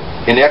Rican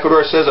in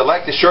Ecuador says, I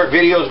like the short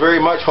videos very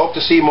much, hope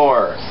to see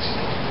more.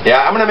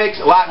 Yeah, I'm going to make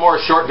a lot more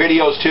short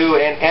videos too,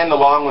 and the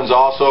long ones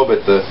also,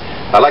 but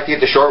I like to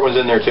get the short ones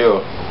in there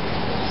too.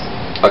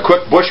 A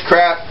quick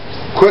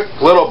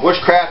little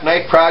bushcraft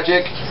knife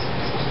project.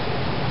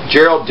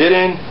 Gerald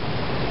Didden.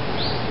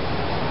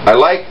 I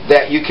like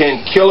that you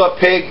can kill a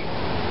pig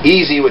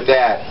easy with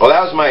that. Well,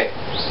 that was my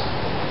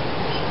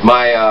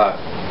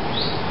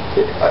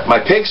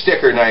pig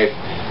sticker knife.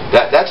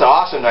 That's an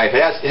awesome knife.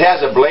 It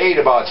has a blade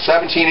about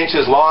 17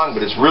 inches long,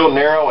 but it's real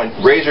narrow and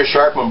razor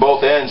sharp on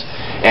both ends.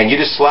 And you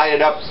just slide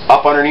it up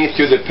underneath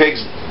through the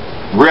pig's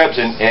ribs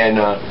and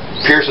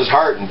pierce his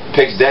heart, and the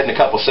pig's dead in a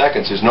couple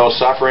seconds. There's no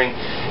suffering.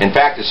 In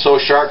fact, it's so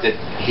sharp that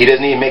he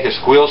doesn't even make a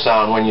squeal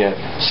sound when you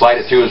slide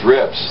it through his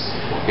ribs.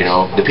 You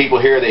know, the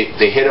people here, they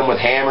hit them with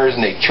hammers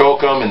and they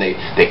choke them and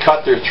they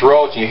cut their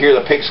throats, and you hear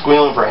the pig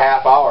squealing for a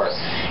half hour.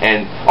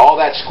 And all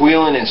that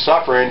squealing and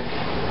suffering,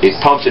 it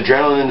pumps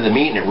adrenaline into the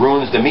meat and it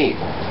ruins the meat.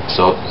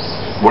 So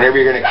whenever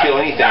you're going to kill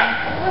anything,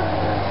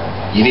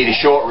 you need to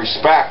show it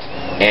respect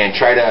and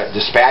try to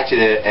dispatch it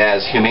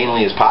as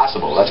humanely as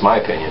possible. That's my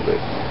opinion, but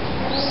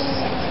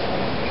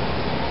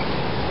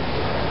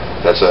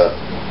that's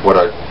what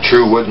a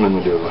true woodsman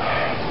would do.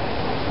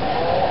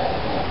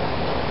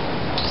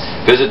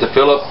 Visit to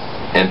Philip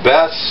and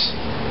Beth's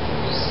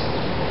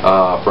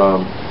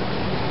from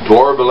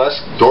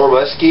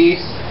Dorleski.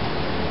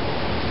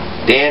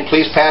 Dan,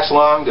 please pass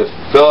along to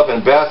Philip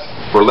and Beth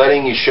for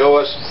letting you show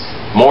us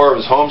more of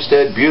his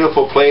homestead.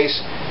 Beautiful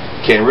place.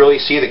 Can really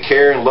see the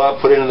care and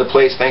love put into the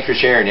place. Thanks for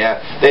sharing.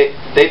 Yeah, they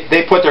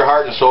put their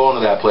heart and soul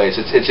into that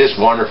place. It's just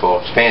wonderful.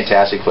 It's a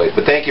fantastic place.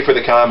 But thank you for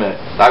the comment.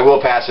 I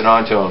will pass it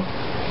on to him.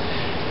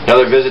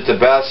 Another visit to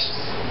Beth's.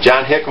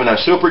 John Hickman, I'm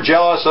super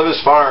jealous of his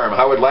farm.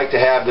 I would like to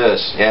have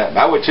this. Yeah,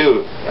 I would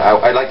too.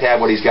 I'd like to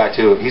have what he's got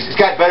too. He's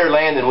got better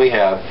land than we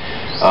have.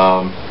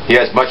 He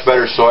has much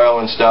better soil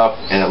and stuff,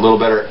 and a little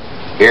better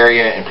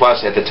area, and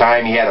plus at the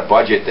time he had a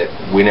budget that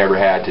we never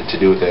had to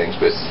do things.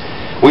 But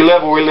we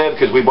live where we live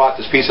because we bought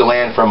this piece of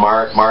land from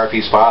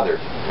Marafi's father,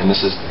 and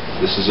this is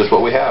just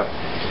what we have.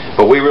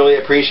 But we really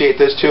appreciate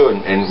this too,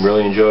 and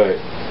really enjoy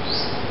it.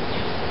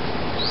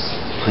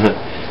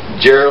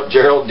 Gerald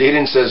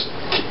Deeden says,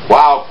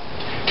 "Wow,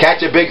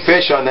 catch a big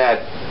fish on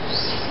that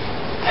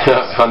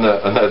on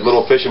that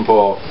little fishing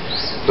pole."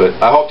 But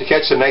I hope to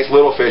catch some nice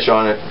little fish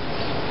on it.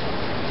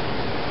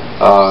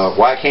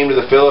 Why I came to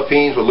the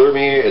Philippines, what lured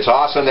me here? It's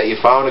awesome that you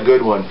found a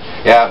good one.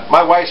 Yeah,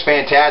 my wife's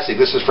fantastic.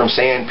 This is from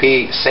Sam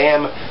P.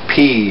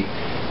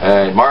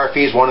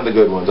 Marafi's one of the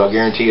good ones, I'll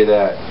guarantee you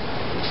that.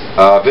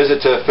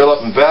 Visit to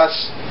Philip and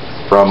Bess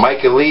from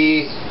Micah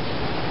Lee.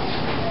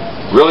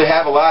 Really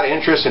have a lot of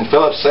interest in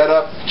Philip's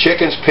setup,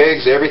 chickens,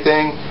 pigs,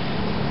 everything,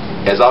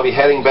 as I'll be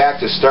heading back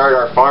to start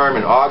our farm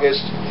in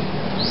August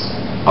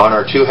on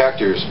our 2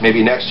 hectares,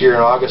 maybe next year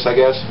in August, I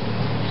guess.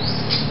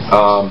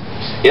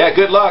 Yeah,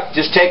 good luck.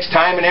 Just takes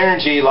time and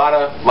energy, a lot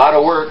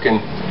of work,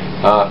 and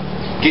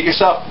get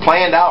yourself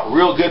planned out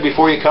real good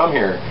before you come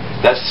here.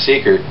 That's the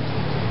secret.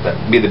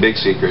 That'd be the big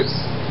secret.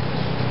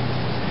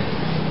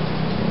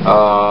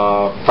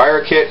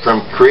 Fire kit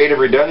from Creative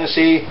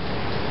Redundancy.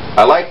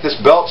 I like this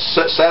belt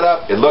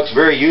setup. It looks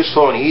very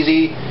useful and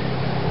easy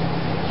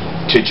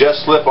to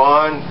just slip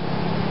on.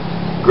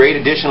 Great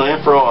additional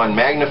info on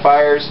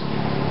magnifiers.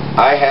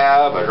 I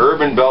have an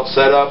urban belt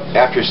setup.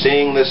 After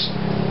seeing this,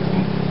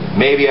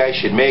 maybe I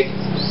should make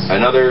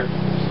another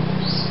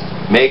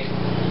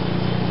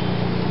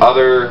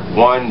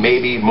one,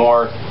 maybe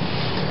more,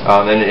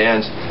 and it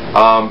ends.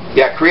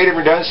 Yeah, Creative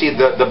Redundancy.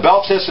 The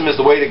belt system is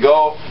the way to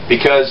go,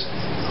 because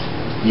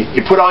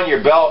you put on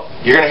your belt,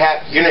 you're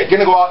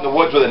gonna go out in the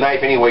woods with a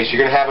knife anyway, so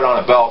you're gonna have it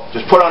on a belt.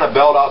 Just put on a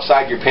belt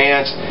outside your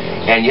pants,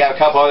 and you have a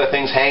couple other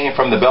things hanging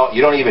from the belt.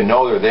 You don't even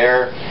know they're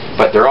there,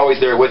 but they're always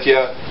there with you.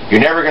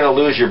 You're never gonna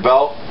lose your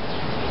belt.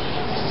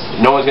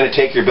 No one's gonna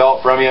take your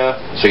belt from you,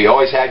 so you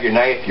always have your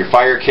knife, your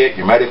fire kit,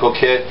 your medical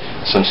kit,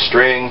 some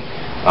string,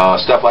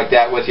 stuff like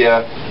that with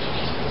you.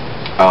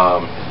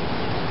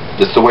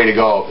 That's the way to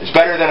go. It's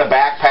better than a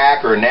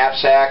backpack or a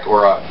knapsack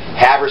or a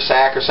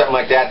haversack or something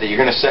like that you're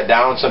going to set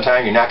down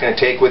sometime, you're not going to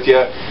take with you.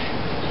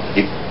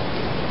 You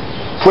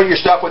put your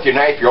stuff with your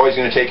knife, you're always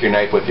going to take your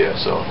knife with you.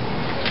 So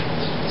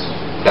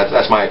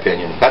that's my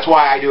opinion. That's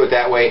why I do it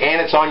that way.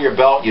 And it's on your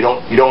belt. You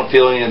don't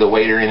feel any of the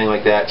weight or anything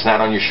like that. It's not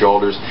on your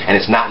shoulders, and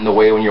it's not in the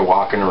way when you're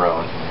walking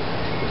around.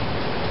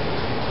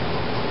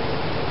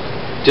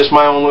 Just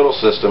my own little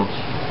system.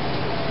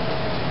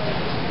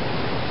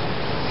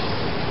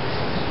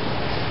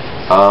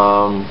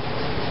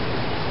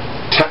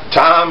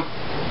 Tom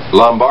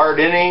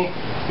Lombardini,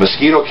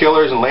 mosquito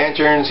killers and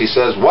lanterns. He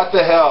says, "What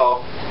the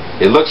hell?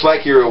 It looks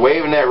like you were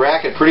waving that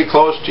racket pretty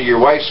close to your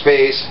wife's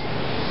face.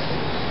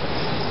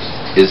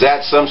 Is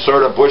that some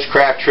sort of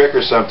bushcraft trick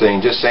or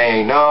something?" Just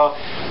saying. No,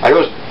 I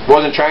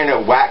wasn't trying to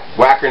whack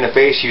her in the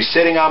face. She was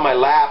sitting on my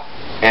lap,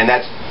 and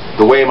that's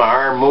the way my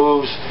arm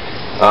moves.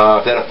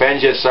 If that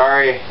offends you,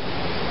 sorry.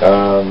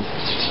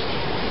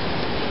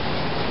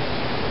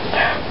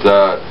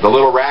 The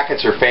little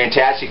rackets are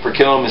fantastic for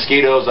killing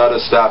mosquitoes. I'll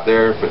just stop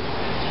there. But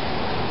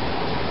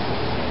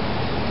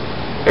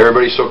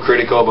everybody's so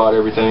critical about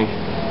everything.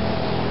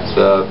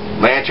 The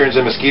lanterns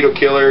and mosquito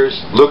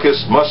killers.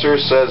 Lucas Musser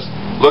says,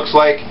 "Looks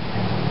like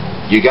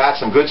you got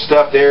some good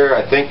stuff there.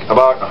 I think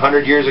about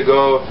 100 years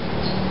ago,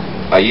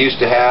 I used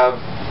to have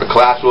a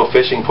collapsible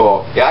fishing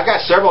pole." Yeah, I got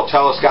several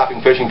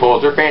telescoping fishing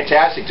poles. They're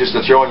fantastic just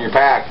to throw in your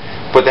pack.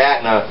 Put that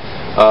in a,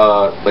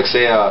 like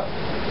say an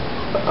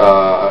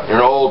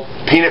old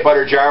peanut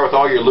butter jar with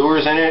all your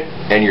lures in it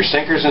and your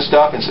sinkers and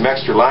stuff and some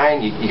extra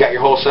line. You got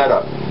your whole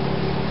setup.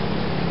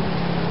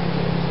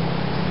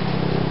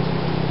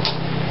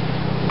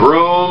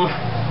 Broom.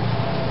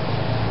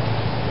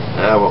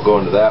 I won't go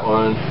into that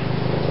one.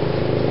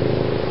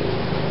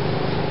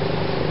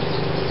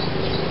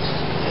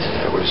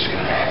 We're just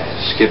going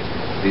to skip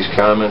these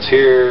comments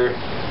here.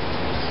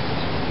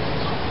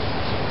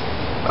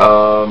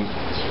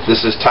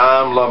 This is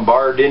Tom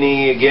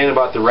Lombardini again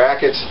about the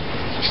rackets.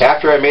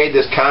 After I made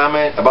this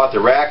comment about the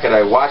racket,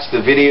 I watched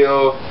the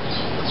video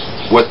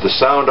with the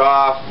sound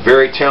off.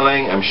 Very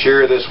telling. I'm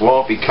sure this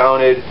won't be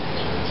counted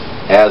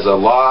as a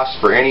loss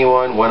for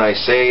anyone when I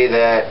say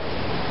that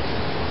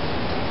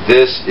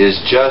this is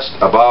just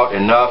about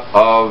enough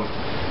of,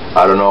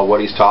 I don't know what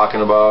he's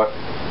talking about.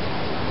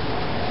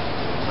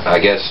 I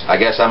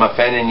guess I'm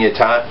offending you,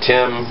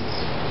 Tim.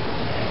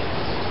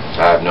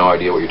 I have no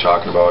idea what you're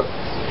talking about.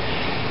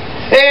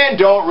 And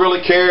don't really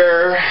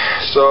care.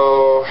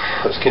 So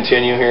let's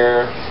continue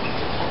here.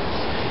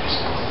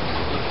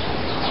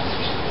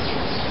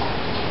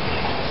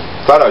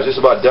 Thought I was just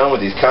about done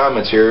with these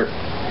comments here.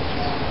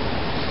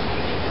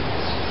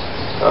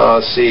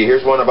 Let's see.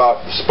 Here's one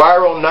about the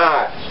spiral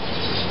knot.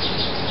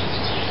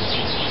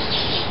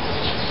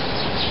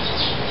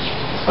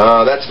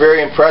 That's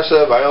very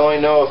impressive. I only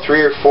know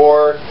 3 or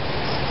 4.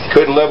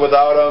 Couldn't live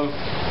without them.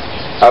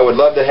 I would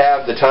love to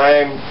have the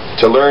time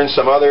to learn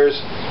some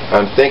others.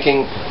 I'm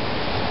thinking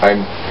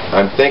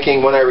I'm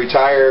thinking when I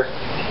retire.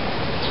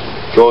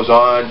 Goes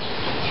on.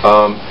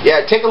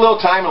 Yeah, take a little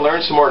time and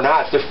learn some more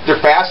knots.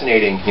 They're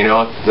fascinating. You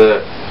know,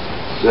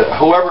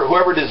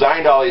 whoever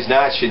designed all these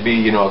knots should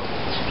be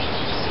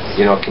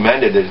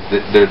commended.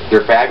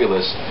 They're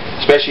fabulous,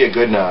 especially a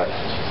good knot.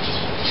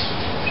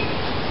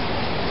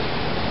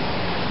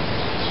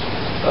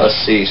 Let's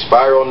see,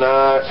 spiral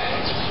knot.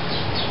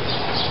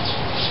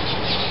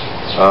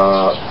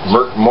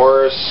 Merck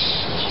Morris.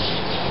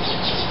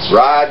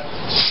 Rod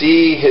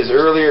C. His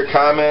earlier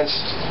comments.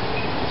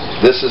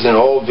 This is an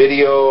old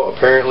video,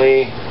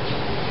 apparently.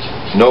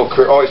 No,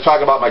 he's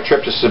talking about my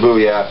trip to Cebu.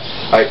 Yeah,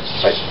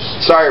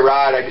 sorry,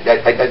 Rod.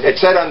 I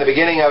said on the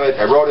beginning of it.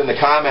 I wrote in the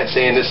comments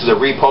saying this is a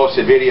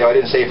reposted video. I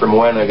didn't say from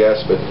when, I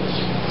guess, but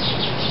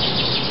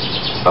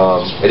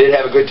I did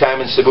have a good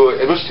time in Cebu.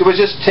 It was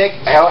just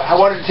I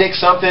wanted to take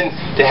something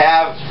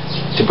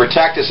to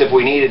protect us if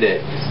we needed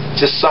it.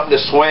 Just something to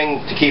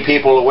swing to keep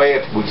people away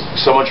if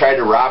someone tried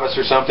to rob us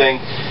or something,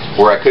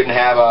 where I couldn't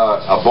have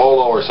a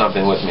bolo or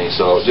something with me.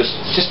 So just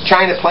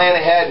trying to plan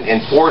ahead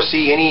and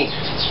foresee any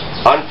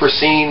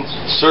unforeseen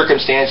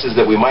circumstances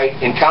that we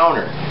might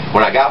encounter.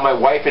 When I got my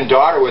wife and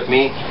daughter with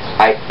me,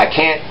 I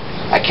can't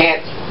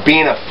be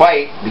in a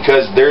fight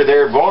because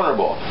they're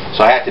vulnerable.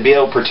 So I have to be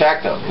able to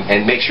protect them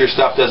and make sure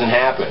stuff doesn't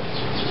happen.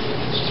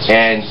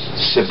 And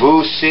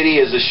Cebu City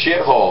is a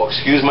shithole.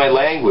 Excuse my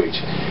language.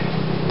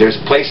 There's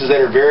places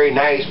that are very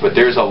nice, but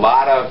there's a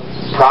lot of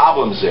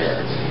problems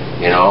there.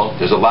 You know,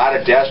 there's a lot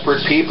of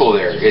desperate people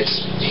there.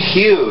 It's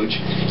huge,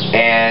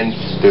 and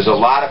there's a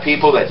lot of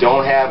people that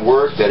don't have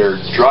work, that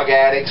are drug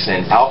addicts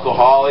and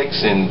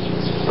alcoholics, and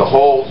the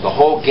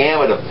whole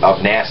gamut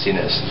of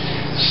nastiness.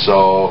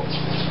 So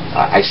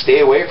I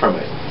stay away from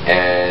it.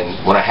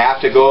 And when I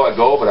have to go, I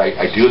go, but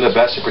I do the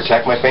best to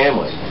protect my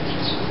family.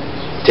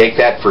 Take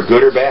that for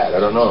good or bad, I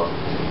don't know.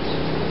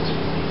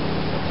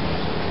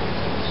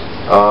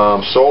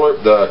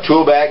 The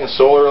tool bag and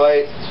solar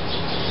light.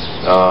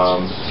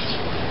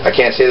 I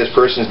can't say this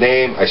person's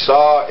name. I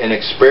saw an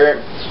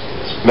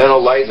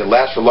experimental light that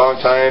lasts for a long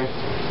time.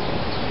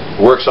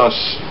 Works on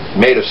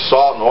made of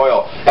salt and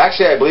oil.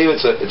 Actually, I believe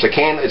it's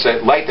a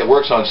light that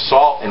works on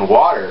salt and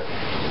water.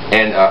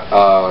 And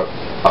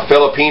a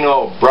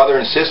Filipino brother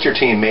and sister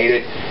team made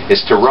it.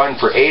 It's to run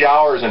for 8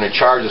 hours in a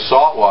charge of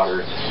salt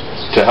water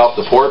to help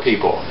the poor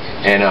people.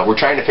 And we're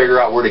trying to figure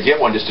out where to get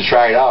one just to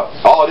try it out.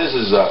 All it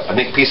is I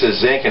think a piece of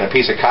zinc and a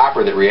piece of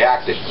copper that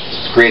react, that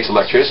creates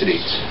electricity.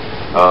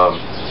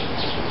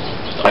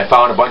 I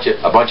found a bunch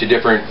of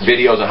different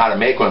videos on how to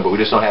make one, but we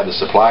just don't have the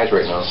supplies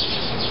right now.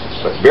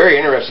 But very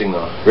interesting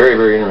though, very,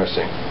 very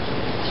interesting.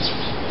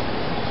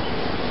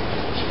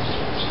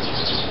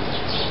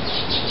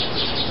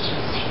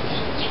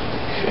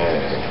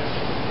 Okay.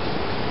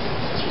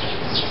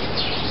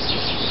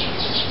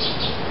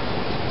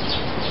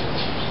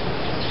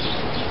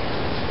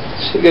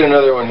 Let's get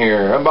another one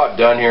here. I'm about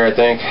done here, I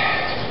think.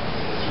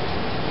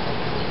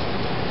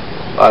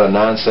 A lot of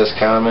nonsense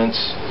comments.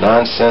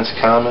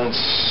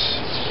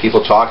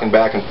 People talking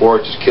back and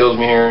forth just kills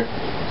me here.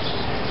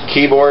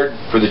 Keyboard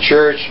for the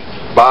church.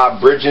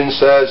 Bob Bridgen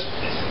says,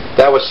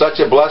 that was such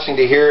a blessing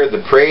to hear the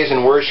praise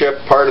and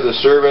worship part of the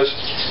service.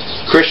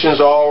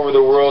 Christians all over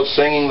the world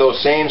singing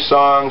those same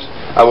songs.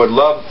 I would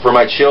love for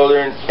my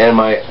children and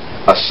my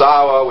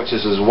asawa, which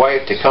is his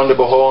wife, to come to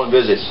Bohol and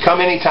visit.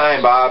 Come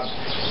anytime, Bob.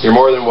 You're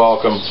more than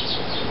welcome.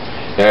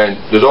 And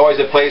there's always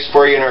a place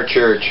for you in our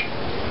church.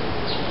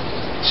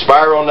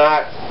 Spiral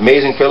knot,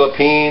 amazing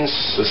Philippines.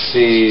 Let's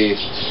see.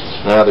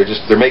 No,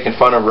 they're making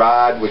fun of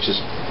Rod, which is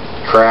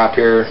crap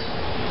here.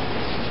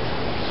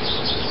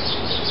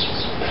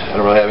 I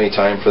don't really have any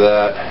time for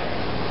that.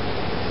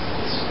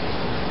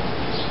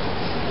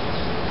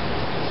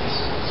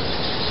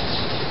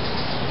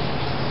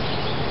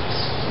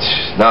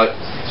 Now,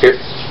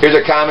 here's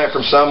a comment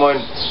from someone,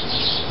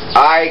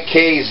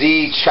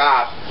 IKZ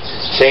Chop,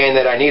 saying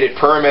that I need a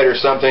permit or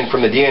something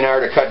from the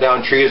DNR to cut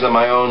down trees on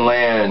my own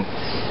land.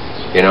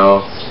 You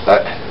know,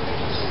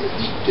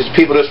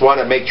 people just want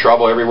to make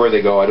trouble everywhere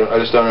they go. I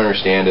just don't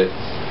understand it.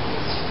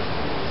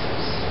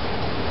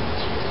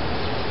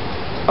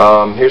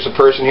 Here's a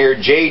person here,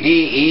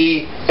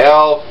 JDELGADO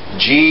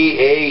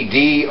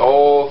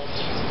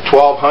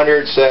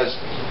 1200 says,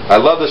 I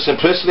love the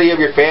simplicity of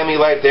your family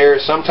life there.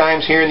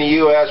 Sometimes here in the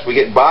U.S. we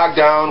get bogged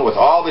down with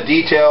all the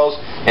details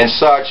and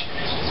such.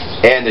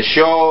 And the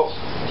show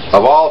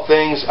of all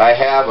things, I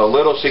have a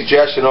little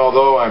suggestion,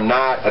 although I'm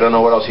not. I don't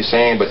know what else he's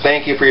saying, but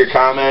thank you for your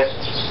comment.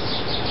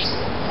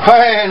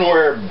 And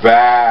we're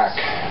back.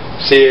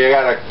 See, I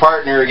got a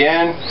partner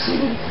again.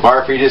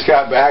 Marfie just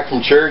got back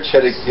from church.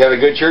 Had a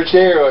good church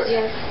day? Or what?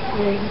 Yes,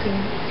 very good.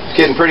 It's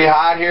getting pretty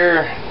hot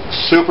here.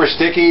 Super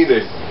sticky.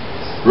 The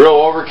real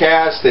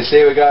overcast. They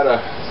say we got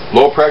a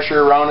low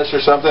pressure around us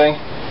or something.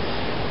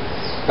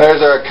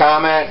 There's a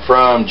comment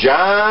from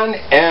John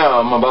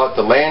M. about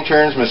the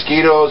lanterns,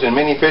 mosquitoes, and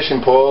mini fishing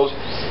poles.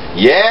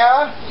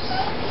 Yeah,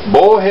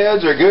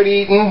 bullheads are good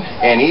eating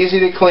and easy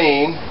to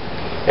clean.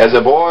 As a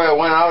boy, I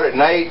went out at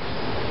night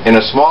in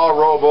a small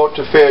rowboat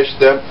to fish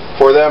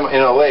for them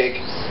in a lake.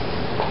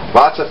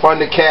 Lots of fun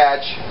to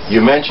catch.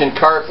 You mentioned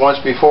carp once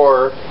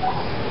before.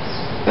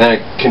 And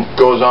it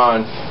goes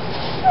on.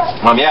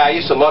 Yeah, I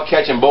used to love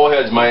catching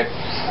bullheads. My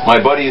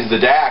buddies, the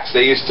Dacks,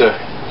 they used to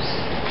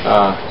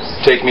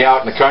take me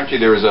out in the country.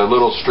 There was a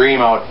little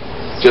stream out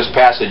just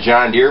past the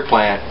John Deere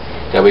plant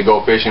that we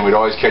go fishing. We'd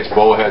always catch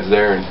bullheads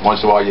there, and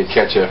once in a while you'd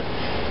catch a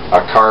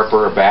carp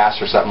or a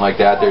bass or something like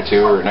that there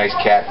too, or a nice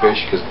catfish,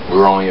 because we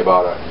were only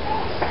about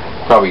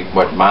probably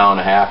what, mile and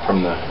a half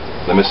from the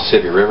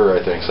Mississippi River,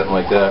 I think, something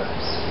like that.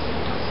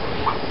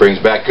 Brings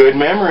back good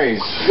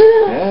memories.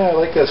 Yeah, I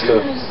like that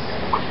stuff.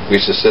 We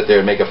used to sit there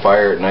and make a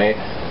fire at night.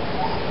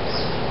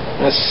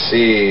 Let's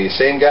see,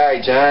 same guy,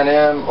 John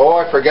M. Oh,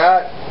 I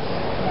forgot.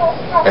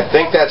 I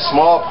think that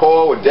small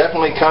pole would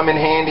definitely come in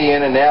handy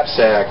in a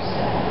knapsack.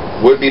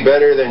 Would be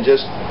better than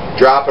just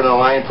dropping a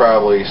line,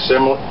 probably.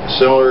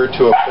 Similar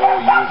to a pole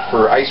used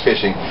for ice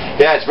fishing.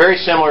 Yeah, it's very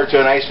similar to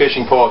an ice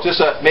fishing pole.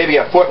 Just maybe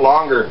a foot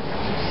longer.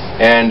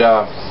 And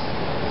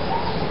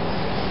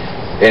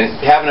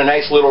having a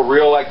nice little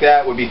reel like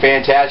that would be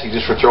fantastic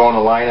just for throwing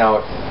a line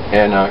out.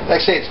 And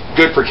like I say, it's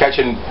good for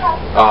catching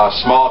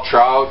small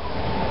trout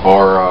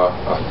or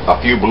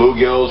a few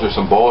bluegills or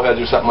some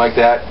bullheads or something like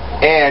that.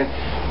 And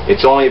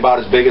it's only about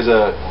as big as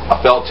a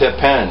felt tip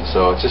pen,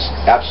 so it's just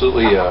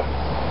absolutely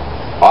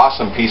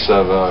awesome piece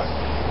of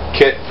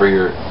kit for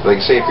your, like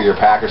I say, for your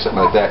pack or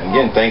something like that. And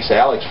again, thanks to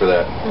Alex for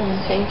that.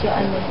 Thank you,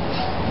 Alex.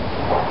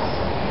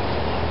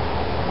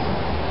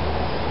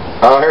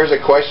 Here's a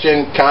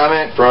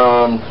comment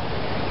from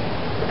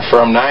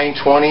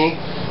 920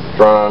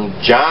 from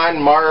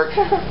John Mark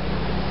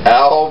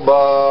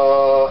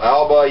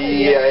Alba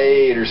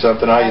 8 or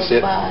something. How you say it?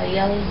 You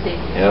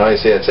know how you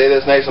say it. Say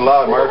this nice and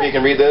loud, Mark. You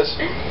can read this.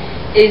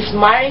 Is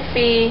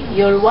Marfie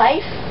your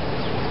wife?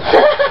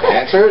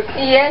 Answer it.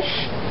 Yes,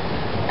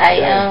 I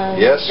am.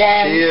 Yes,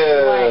 she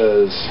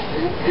is.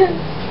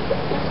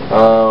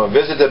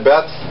 Visit the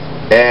Beth,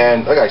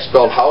 and look, I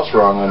spelled house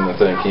wrong on the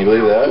thing. Can you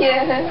believe that?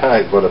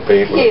 Yeah. What a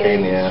pain! What a pain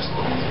in the ass.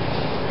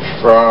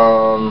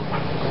 From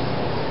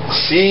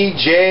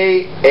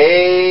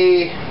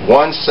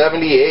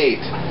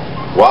CJA178.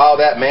 Wow,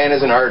 that man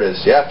is an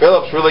artist. Yeah,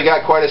 Philip's really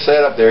got quite a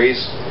setup there.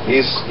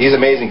 He's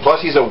amazing. Plus,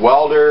 he's a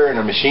welder and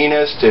a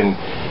machinist, and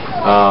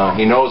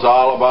he knows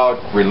all about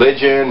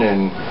religion.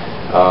 And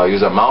he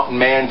was a mountain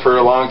man for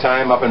a long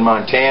time up in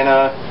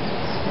Montana.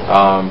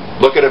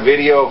 Look at a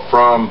video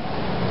from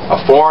a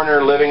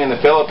foreigner living in the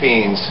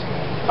Philippines.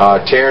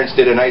 Terrence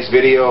did a nice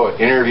video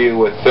interview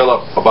with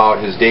Philip about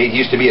his day. He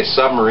used to be a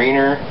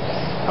submariner.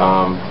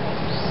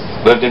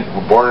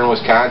 Born in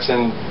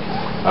Wisconsin.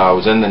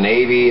 Was in the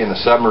Navy and the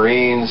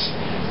submarines,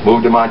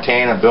 moved to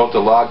Montana, built a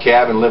log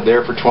cabin, lived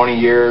there for 20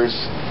 years,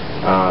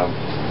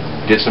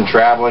 did some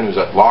traveling. He was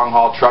a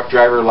long-haul truck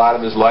driver a lot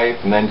of his life,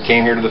 and then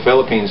came here to the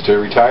Philippines to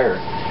retire.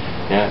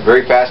 Yeah,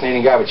 very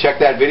fascinating guy. But check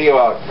that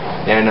video out,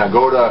 and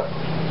go to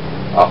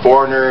a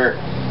foreigner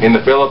in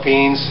the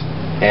Philippines,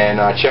 and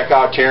check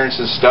out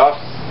Terrence's stuff,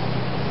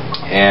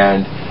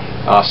 and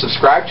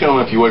subscribe to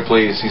him if you would,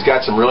 please. He's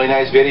got some really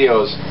nice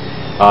videos.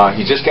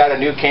 He just got a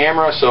new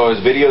camera, so his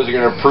videos are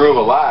going to improve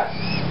a lot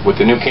with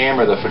the new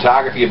camera. The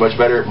photography is much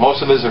better.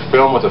 Most of his are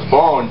filmed with a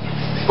phone,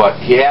 but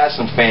he has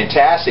some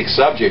fantastic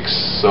subjects,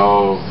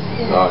 so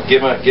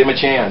give him a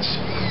chance.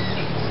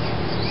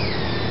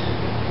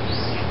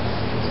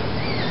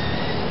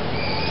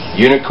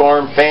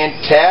 Unicorn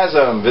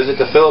Phantasm, visit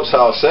the Phillips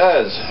house,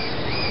 says,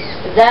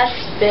 does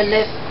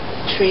Philip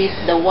treat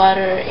the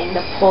water in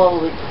the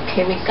pool with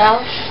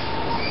chemicals?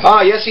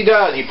 Yes, he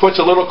does. He puts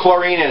a little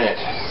chlorine in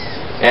it.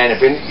 And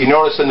if you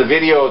notice in the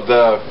video,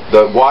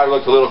 the water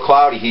looked a little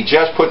cloudy. He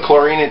just put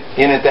chlorine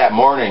in it that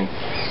morning,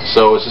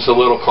 so it's just a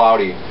little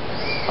cloudy.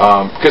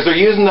 Because they're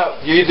using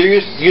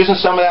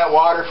some of that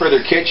water for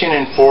their kitchen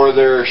and for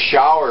their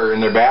shower in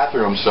their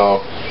bathroom.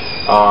 So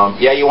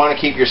yeah, you want to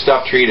keep your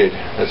stuff treated.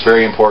 That's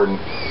very important.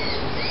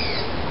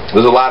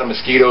 There's a lot of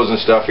mosquitoes and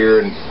stuff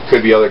here, and could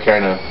be other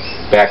kind of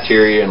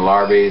bacteria and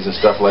larvae and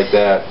stuff like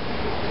that.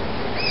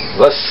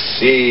 Let's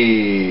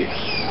see.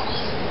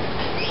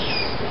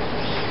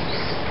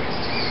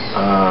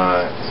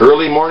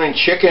 Early morning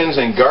chickens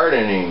and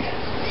gardening.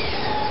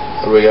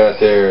 What do we got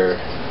there?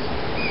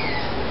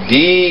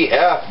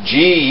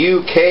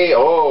 DFGUKO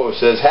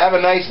says, have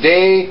a nice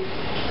day,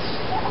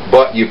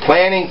 but you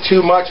planting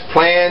too much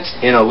plants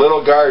in a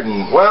little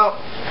garden. Well,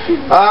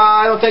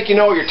 I don't think you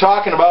know what you're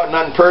talking about,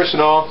 nothing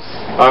personal.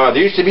 There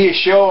used to be a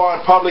show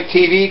on public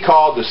TV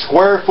called The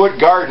Square Foot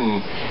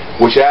Garden,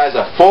 which has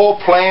a full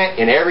plant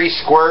in every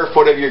square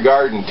foot of your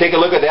garden. Take a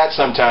look at that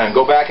sometime.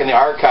 Go back in the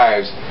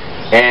archives.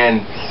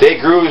 And they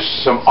grew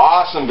some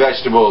awesome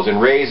vegetables in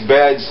raised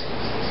beds.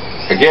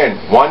 Again,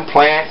 one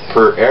plant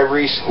per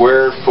every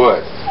square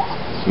foot.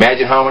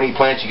 Imagine how many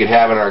plants you could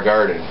have in our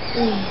garden.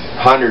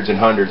 Hundreds and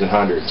hundreds and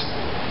hundreds.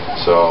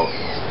 So,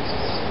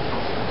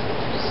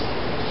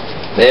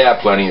 they have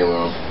plenty of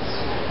room.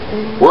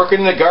 Working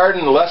in the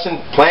Garden lesson,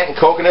 planting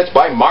coconuts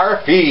by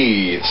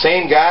Marfie.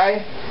 Same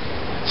guy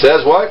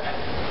says what?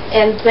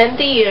 In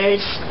 20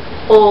 years,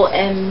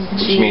 OMG.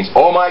 Which means,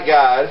 oh my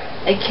God.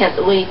 I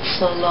can't wait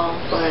so long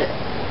for it.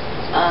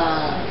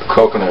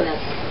 Coconut.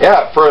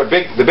 Yeah, for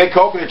the big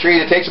coconut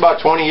trees, it takes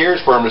about 20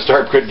 years for them to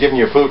start giving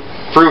you fruit,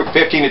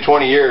 15 to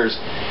 20 years,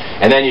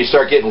 and then you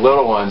start getting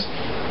little ones.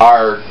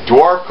 Our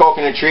dwarf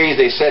coconut trees,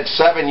 they said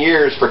 7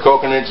 years for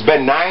coconuts. It's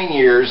been 9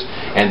 years,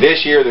 and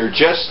this year they're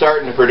just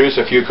starting to produce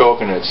a few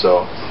coconuts.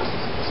 So,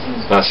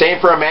 same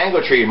for a mango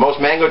tree. Most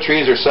mango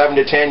trees are 7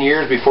 to 10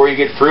 years before you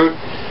get fruit.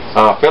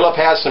 Philip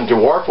has some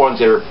dwarf ones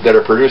that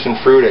are producing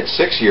fruit at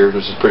 6 years,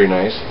 which is pretty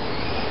nice.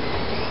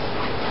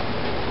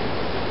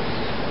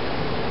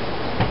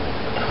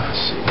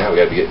 Let's see. Now we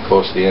got to be getting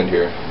close to the end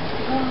here.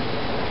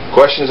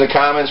 Questions and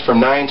comments from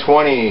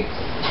 920.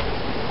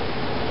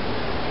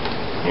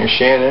 Here's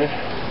Shannon.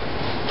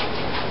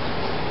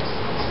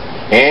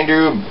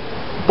 Andrew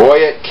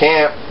Boyett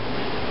Camp.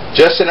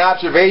 Just an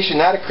observation,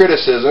 not a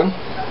criticism.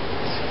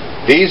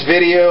 These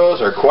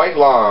videos are quite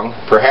long.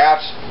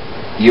 Perhaps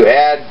you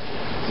add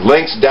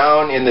links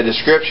down in the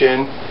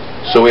description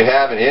so we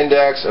have an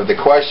index of the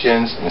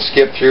questions and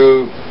skip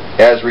through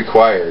as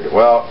required.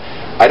 Well,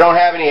 I don't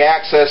have any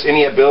access,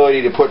 any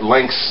ability to put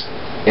links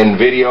in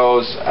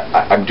videos.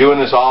 I'm doing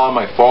this all on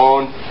my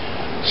phone.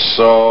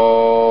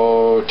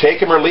 So take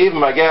them or leave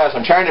them, I guess.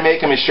 I'm trying to make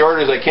them as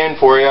short as I can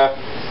for you.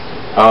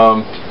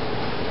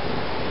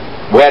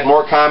 We had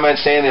more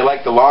comments saying they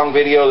like the long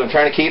videos. I'm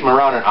trying to keep them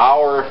around an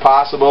hour if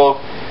possible.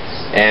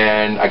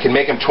 And I can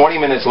make them 20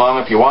 minutes long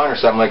if you want or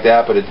something like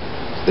that, but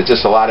it's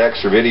just a lot of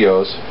extra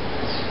videos.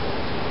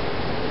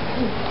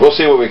 We'll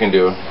see what we can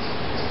do.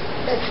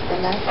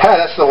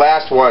 That's the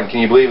last one. Can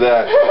you believe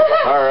that?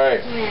 All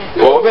right.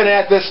 Well, I've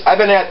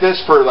been at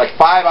this for like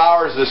 5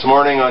 hours this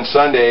morning on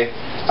Sunday.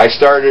 I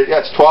started,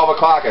 it's 12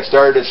 o'clock. I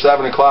started at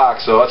 7 o'clock,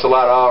 so that's a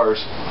lot of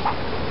hours.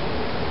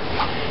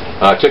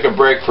 Took a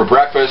break for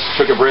breakfast,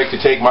 took a break to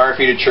take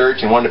Marfie to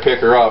church, and wanted to pick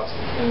her up.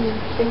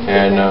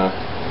 And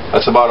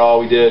that's about all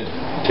we did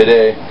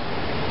today.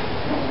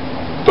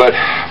 But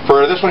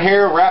for this one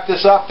here, wrap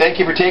this up. Thank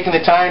you for taking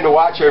the time to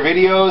watch our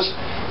videos.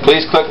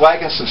 Please click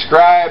like and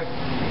subscribe.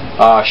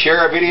 Share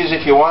our videos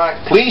if you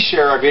want. Please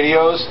share our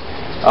videos.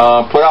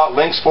 Put out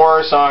links for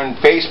us on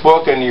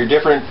Facebook and your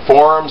different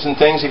forums and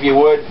things if you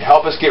would.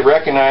 Help us get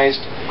recognized.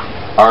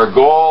 Our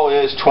goal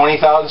is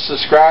 20,000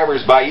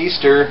 subscribers by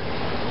Easter.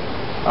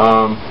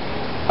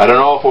 I don't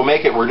know if we'll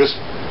make it. We're just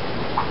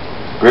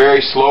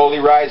very slowly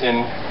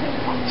rising.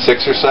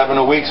 6 or 7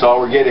 a week's all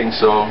we're getting,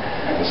 so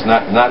it's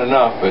not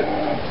enough. But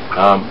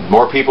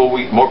more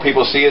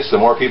people see us, the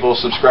more people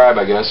subscribe,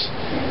 I guess.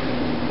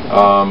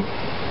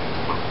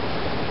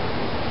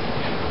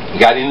 You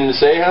got anything to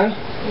say, huh?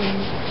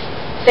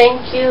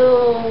 Thank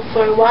you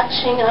for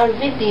watching our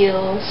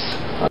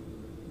videos.